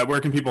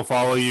people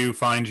follow you,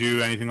 find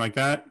you, anything like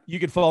that? You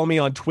can follow me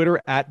on Twitter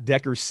at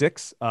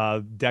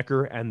Decker6,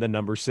 Decker and the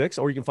number 6,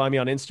 or you can find me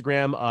on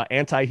Instagram,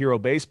 Anti-Hero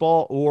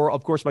Baseball, or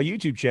of course my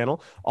YouTube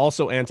channel,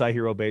 also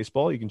Anti-Hero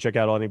Baseball. You can check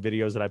out all the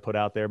videos that I put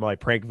out there, my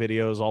prank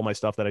videos, all my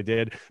stuff that I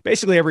did.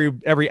 Basically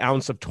every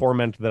ounce of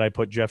torment that I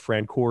put Jeff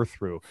Francoeur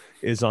through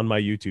is on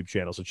my YouTube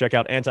channel. So check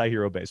out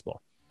Anti-Hero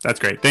Baseball. That's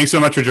great. Thanks so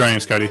much for joining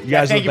us, Cody. You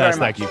guys are the best.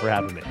 Thank you for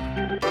having me.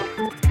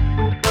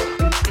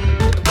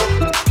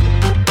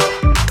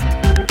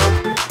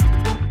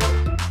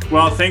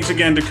 Well, thanks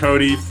again to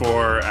Cody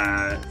for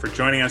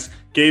joining us.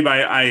 Gabe,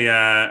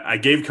 I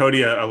gave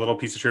Cody a little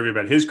piece of trivia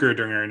about his career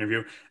during our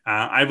interview.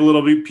 I have a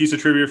little piece of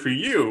trivia for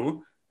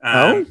you.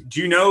 Do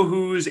you know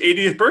whose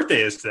 80th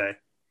birthday is today?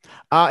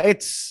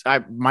 It's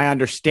my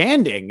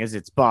understanding is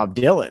it's Bob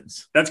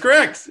Dylan's. That's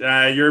correct.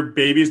 Your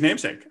baby's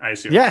namesake, I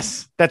assume.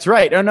 Yes, that's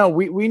right. Oh no,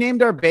 we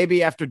named our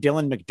baby after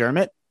Dylan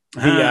McDermott,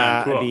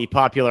 the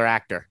popular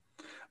actor.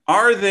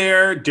 Are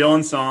there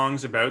Dylan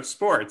songs about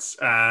sports?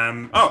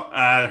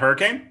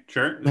 Hurricane,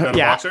 sure. About a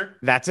boxer.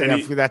 That's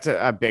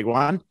a big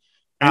one.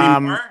 Any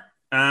more?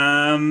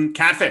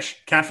 Catfish.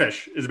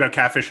 Catfish is about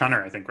Catfish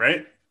Hunter, I think,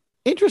 right?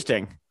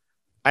 Interesting.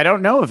 I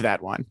don't know of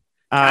that one.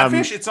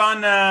 Catfish. It's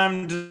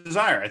on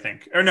Desire, I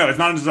think. Or no, it's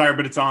not on Desire,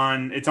 but it's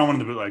on one of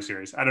the bootleg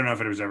series. I don't know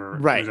if it was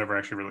ever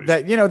actually released.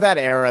 That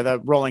era, the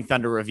Rolling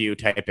Thunder Review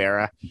type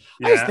era.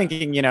 Yeah. I was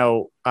thinking,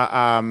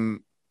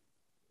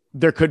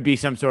 there could be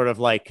some sort of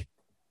like.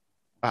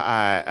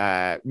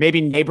 Maybe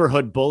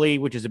Neighborhood Bully,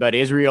 which is about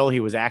Israel. He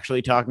was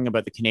actually talking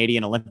about the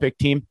Canadian Olympic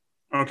team.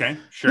 Okay,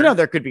 sure.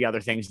 There could be other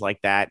things like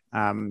that.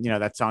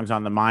 That song's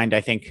on the mind.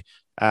 I think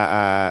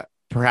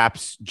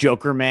perhaps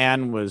Joker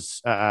Man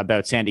was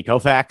about Sandy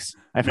Koufax.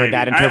 I've heard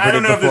that interpreted I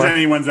don't know before. if there's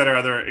any ones that are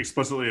other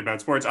explicitly about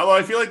sports. Although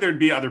I feel like there'd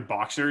be other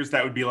boxers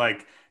that would be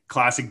like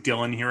classic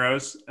Dylan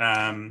heroes.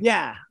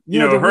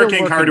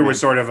 Hurricane Carter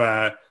was sort of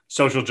a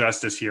social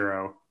justice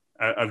hero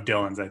of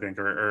Dylan's, I think,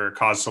 or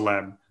cause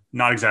celeb.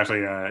 Not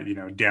exactly,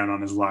 down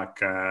on his luck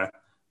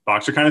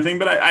boxer kind of thing,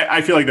 but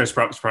I feel like there's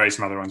probably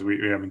some other ones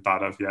we haven't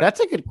thought of yet. That's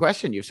a good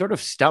question. You sort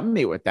of stumped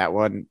me with that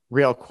one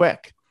real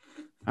quick.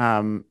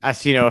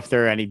 As you know, if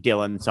there are any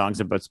Dylan songs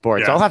about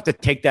sports, I'll have to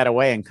take that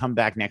away and come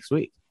back next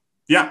week.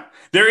 Yeah,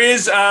 there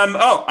is.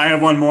 I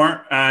have one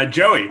more.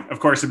 Joey,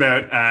 of course,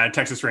 about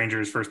Texas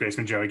Rangers first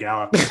baseman Joey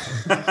Gallo.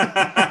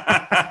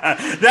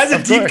 That's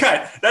a deep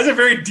cut. That's a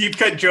very deep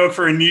cut joke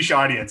for a niche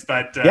audience,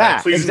 but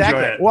please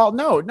enjoy it. Well,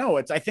 no,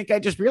 I think I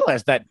just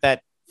realized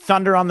that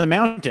Thunder on the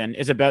Mountain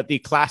is about the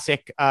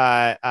classic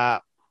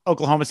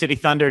Oklahoma City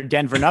Thunder,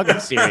 Denver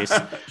Nuggets series.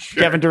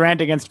 Sure. Kevin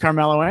Durant against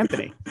Carmelo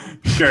Anthony.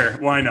 Sure.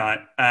 Why not?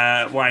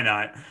 Why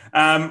not?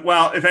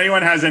 Well, if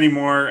anyone has any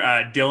more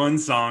Dylan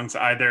songs,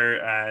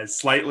 either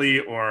slightly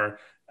or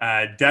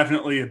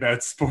definitely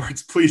about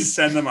sports, please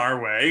send them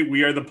our way.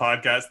 We are the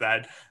podcast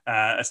that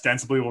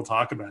ostensibly will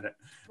talk about it.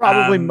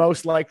 Probably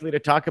most likely to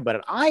talk about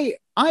it.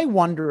 I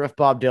wonder if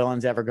Bob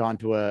Dylan's ever gone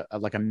to a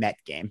Met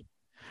game.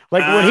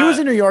 Like when he was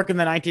in New York in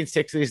the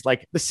 1960s,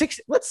 like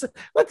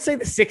let's say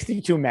the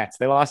 62 Mets,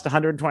 they lost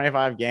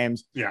 125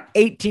 games. Yeah.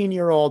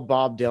 18-year-old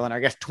Bob Dylan, I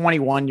guess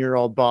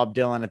 21-year-old Bob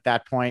Dylan at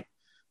that point,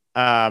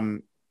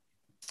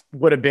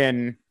 would have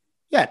been,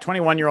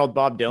 21-year-old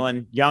Bob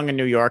Dylan, young in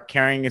New York,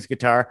 carrying his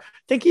guitar.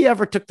 Think he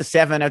ever took the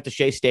 7 out to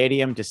Shea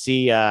Stadium to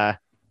see, I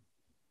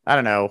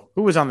don't know,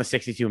 who was on the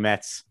 62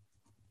 Mets?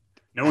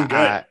 No one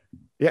good.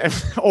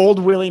 Old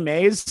Willie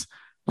Mays.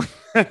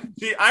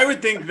 See, I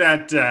would think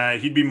that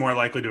he'd be more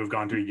likely to have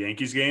gone to a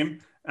Yankees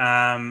game.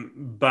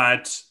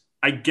 But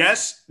I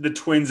guess the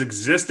Twins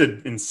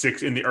existed in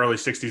the early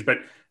 60s, but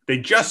they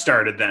just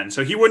started then.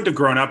 So he wouldn't have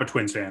grown up a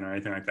Twins fan or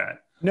anything like that.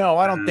 No,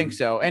 I don't think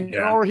so.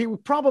 Or he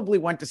probably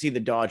went to see the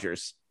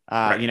Dodgers.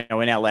 Right. In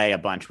LA a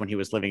bunch when he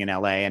was living in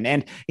LA.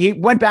 And he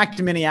went back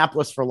to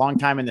Minneapolis for a long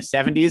time in the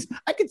 70s.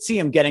 I could see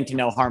him getting to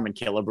know Harmon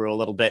Killebrew a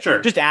little bit. Sure.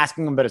 Just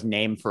asking him about his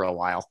name for a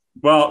while.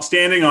 Well,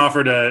 standing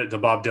offer to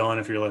Bob Dylan,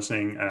 if you're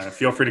listening,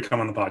 feel free to come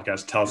on the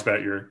podcast. Tell us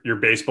about your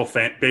baseball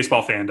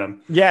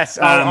fandom. Yes.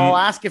 I'll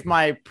ask if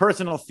my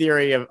personal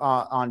theory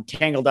on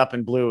Tangled Up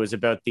in Blue is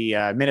about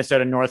the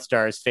Minnesota North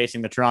Stars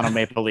facing the Toronto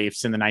Maple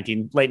Leafs in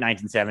the late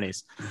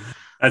 1970s.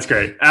 That's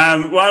great.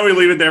 Why don't we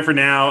leave it there for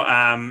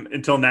now?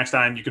 Until next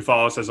time, you can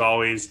follow us as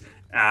always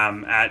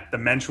at the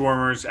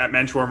Menschwarmers, at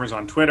Menschwarmers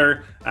on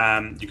Twitter.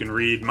 You can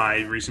read my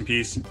recent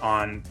piece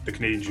on the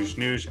Canadian Jewish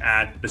News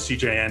at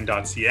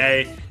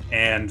thecjn.ca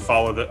and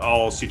follow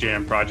all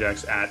CJN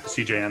projects at the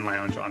CJN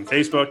Lounge on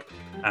Facebook.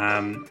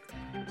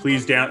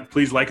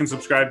 Please like and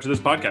subscribe to this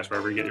podcast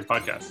wherever you get your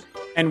podcasts.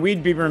 And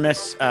we'd be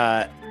remiss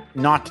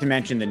not to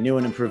mention the new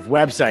and improved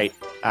website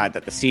that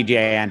the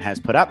CJN has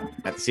put up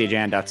at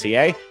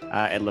thecjn.ca.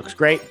 It looks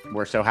great.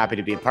 We're so happy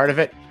to be a part of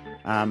it.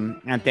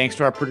 And thanks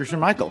to our producer,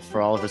 Michael,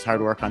 for all of his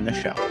hard work on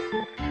this show.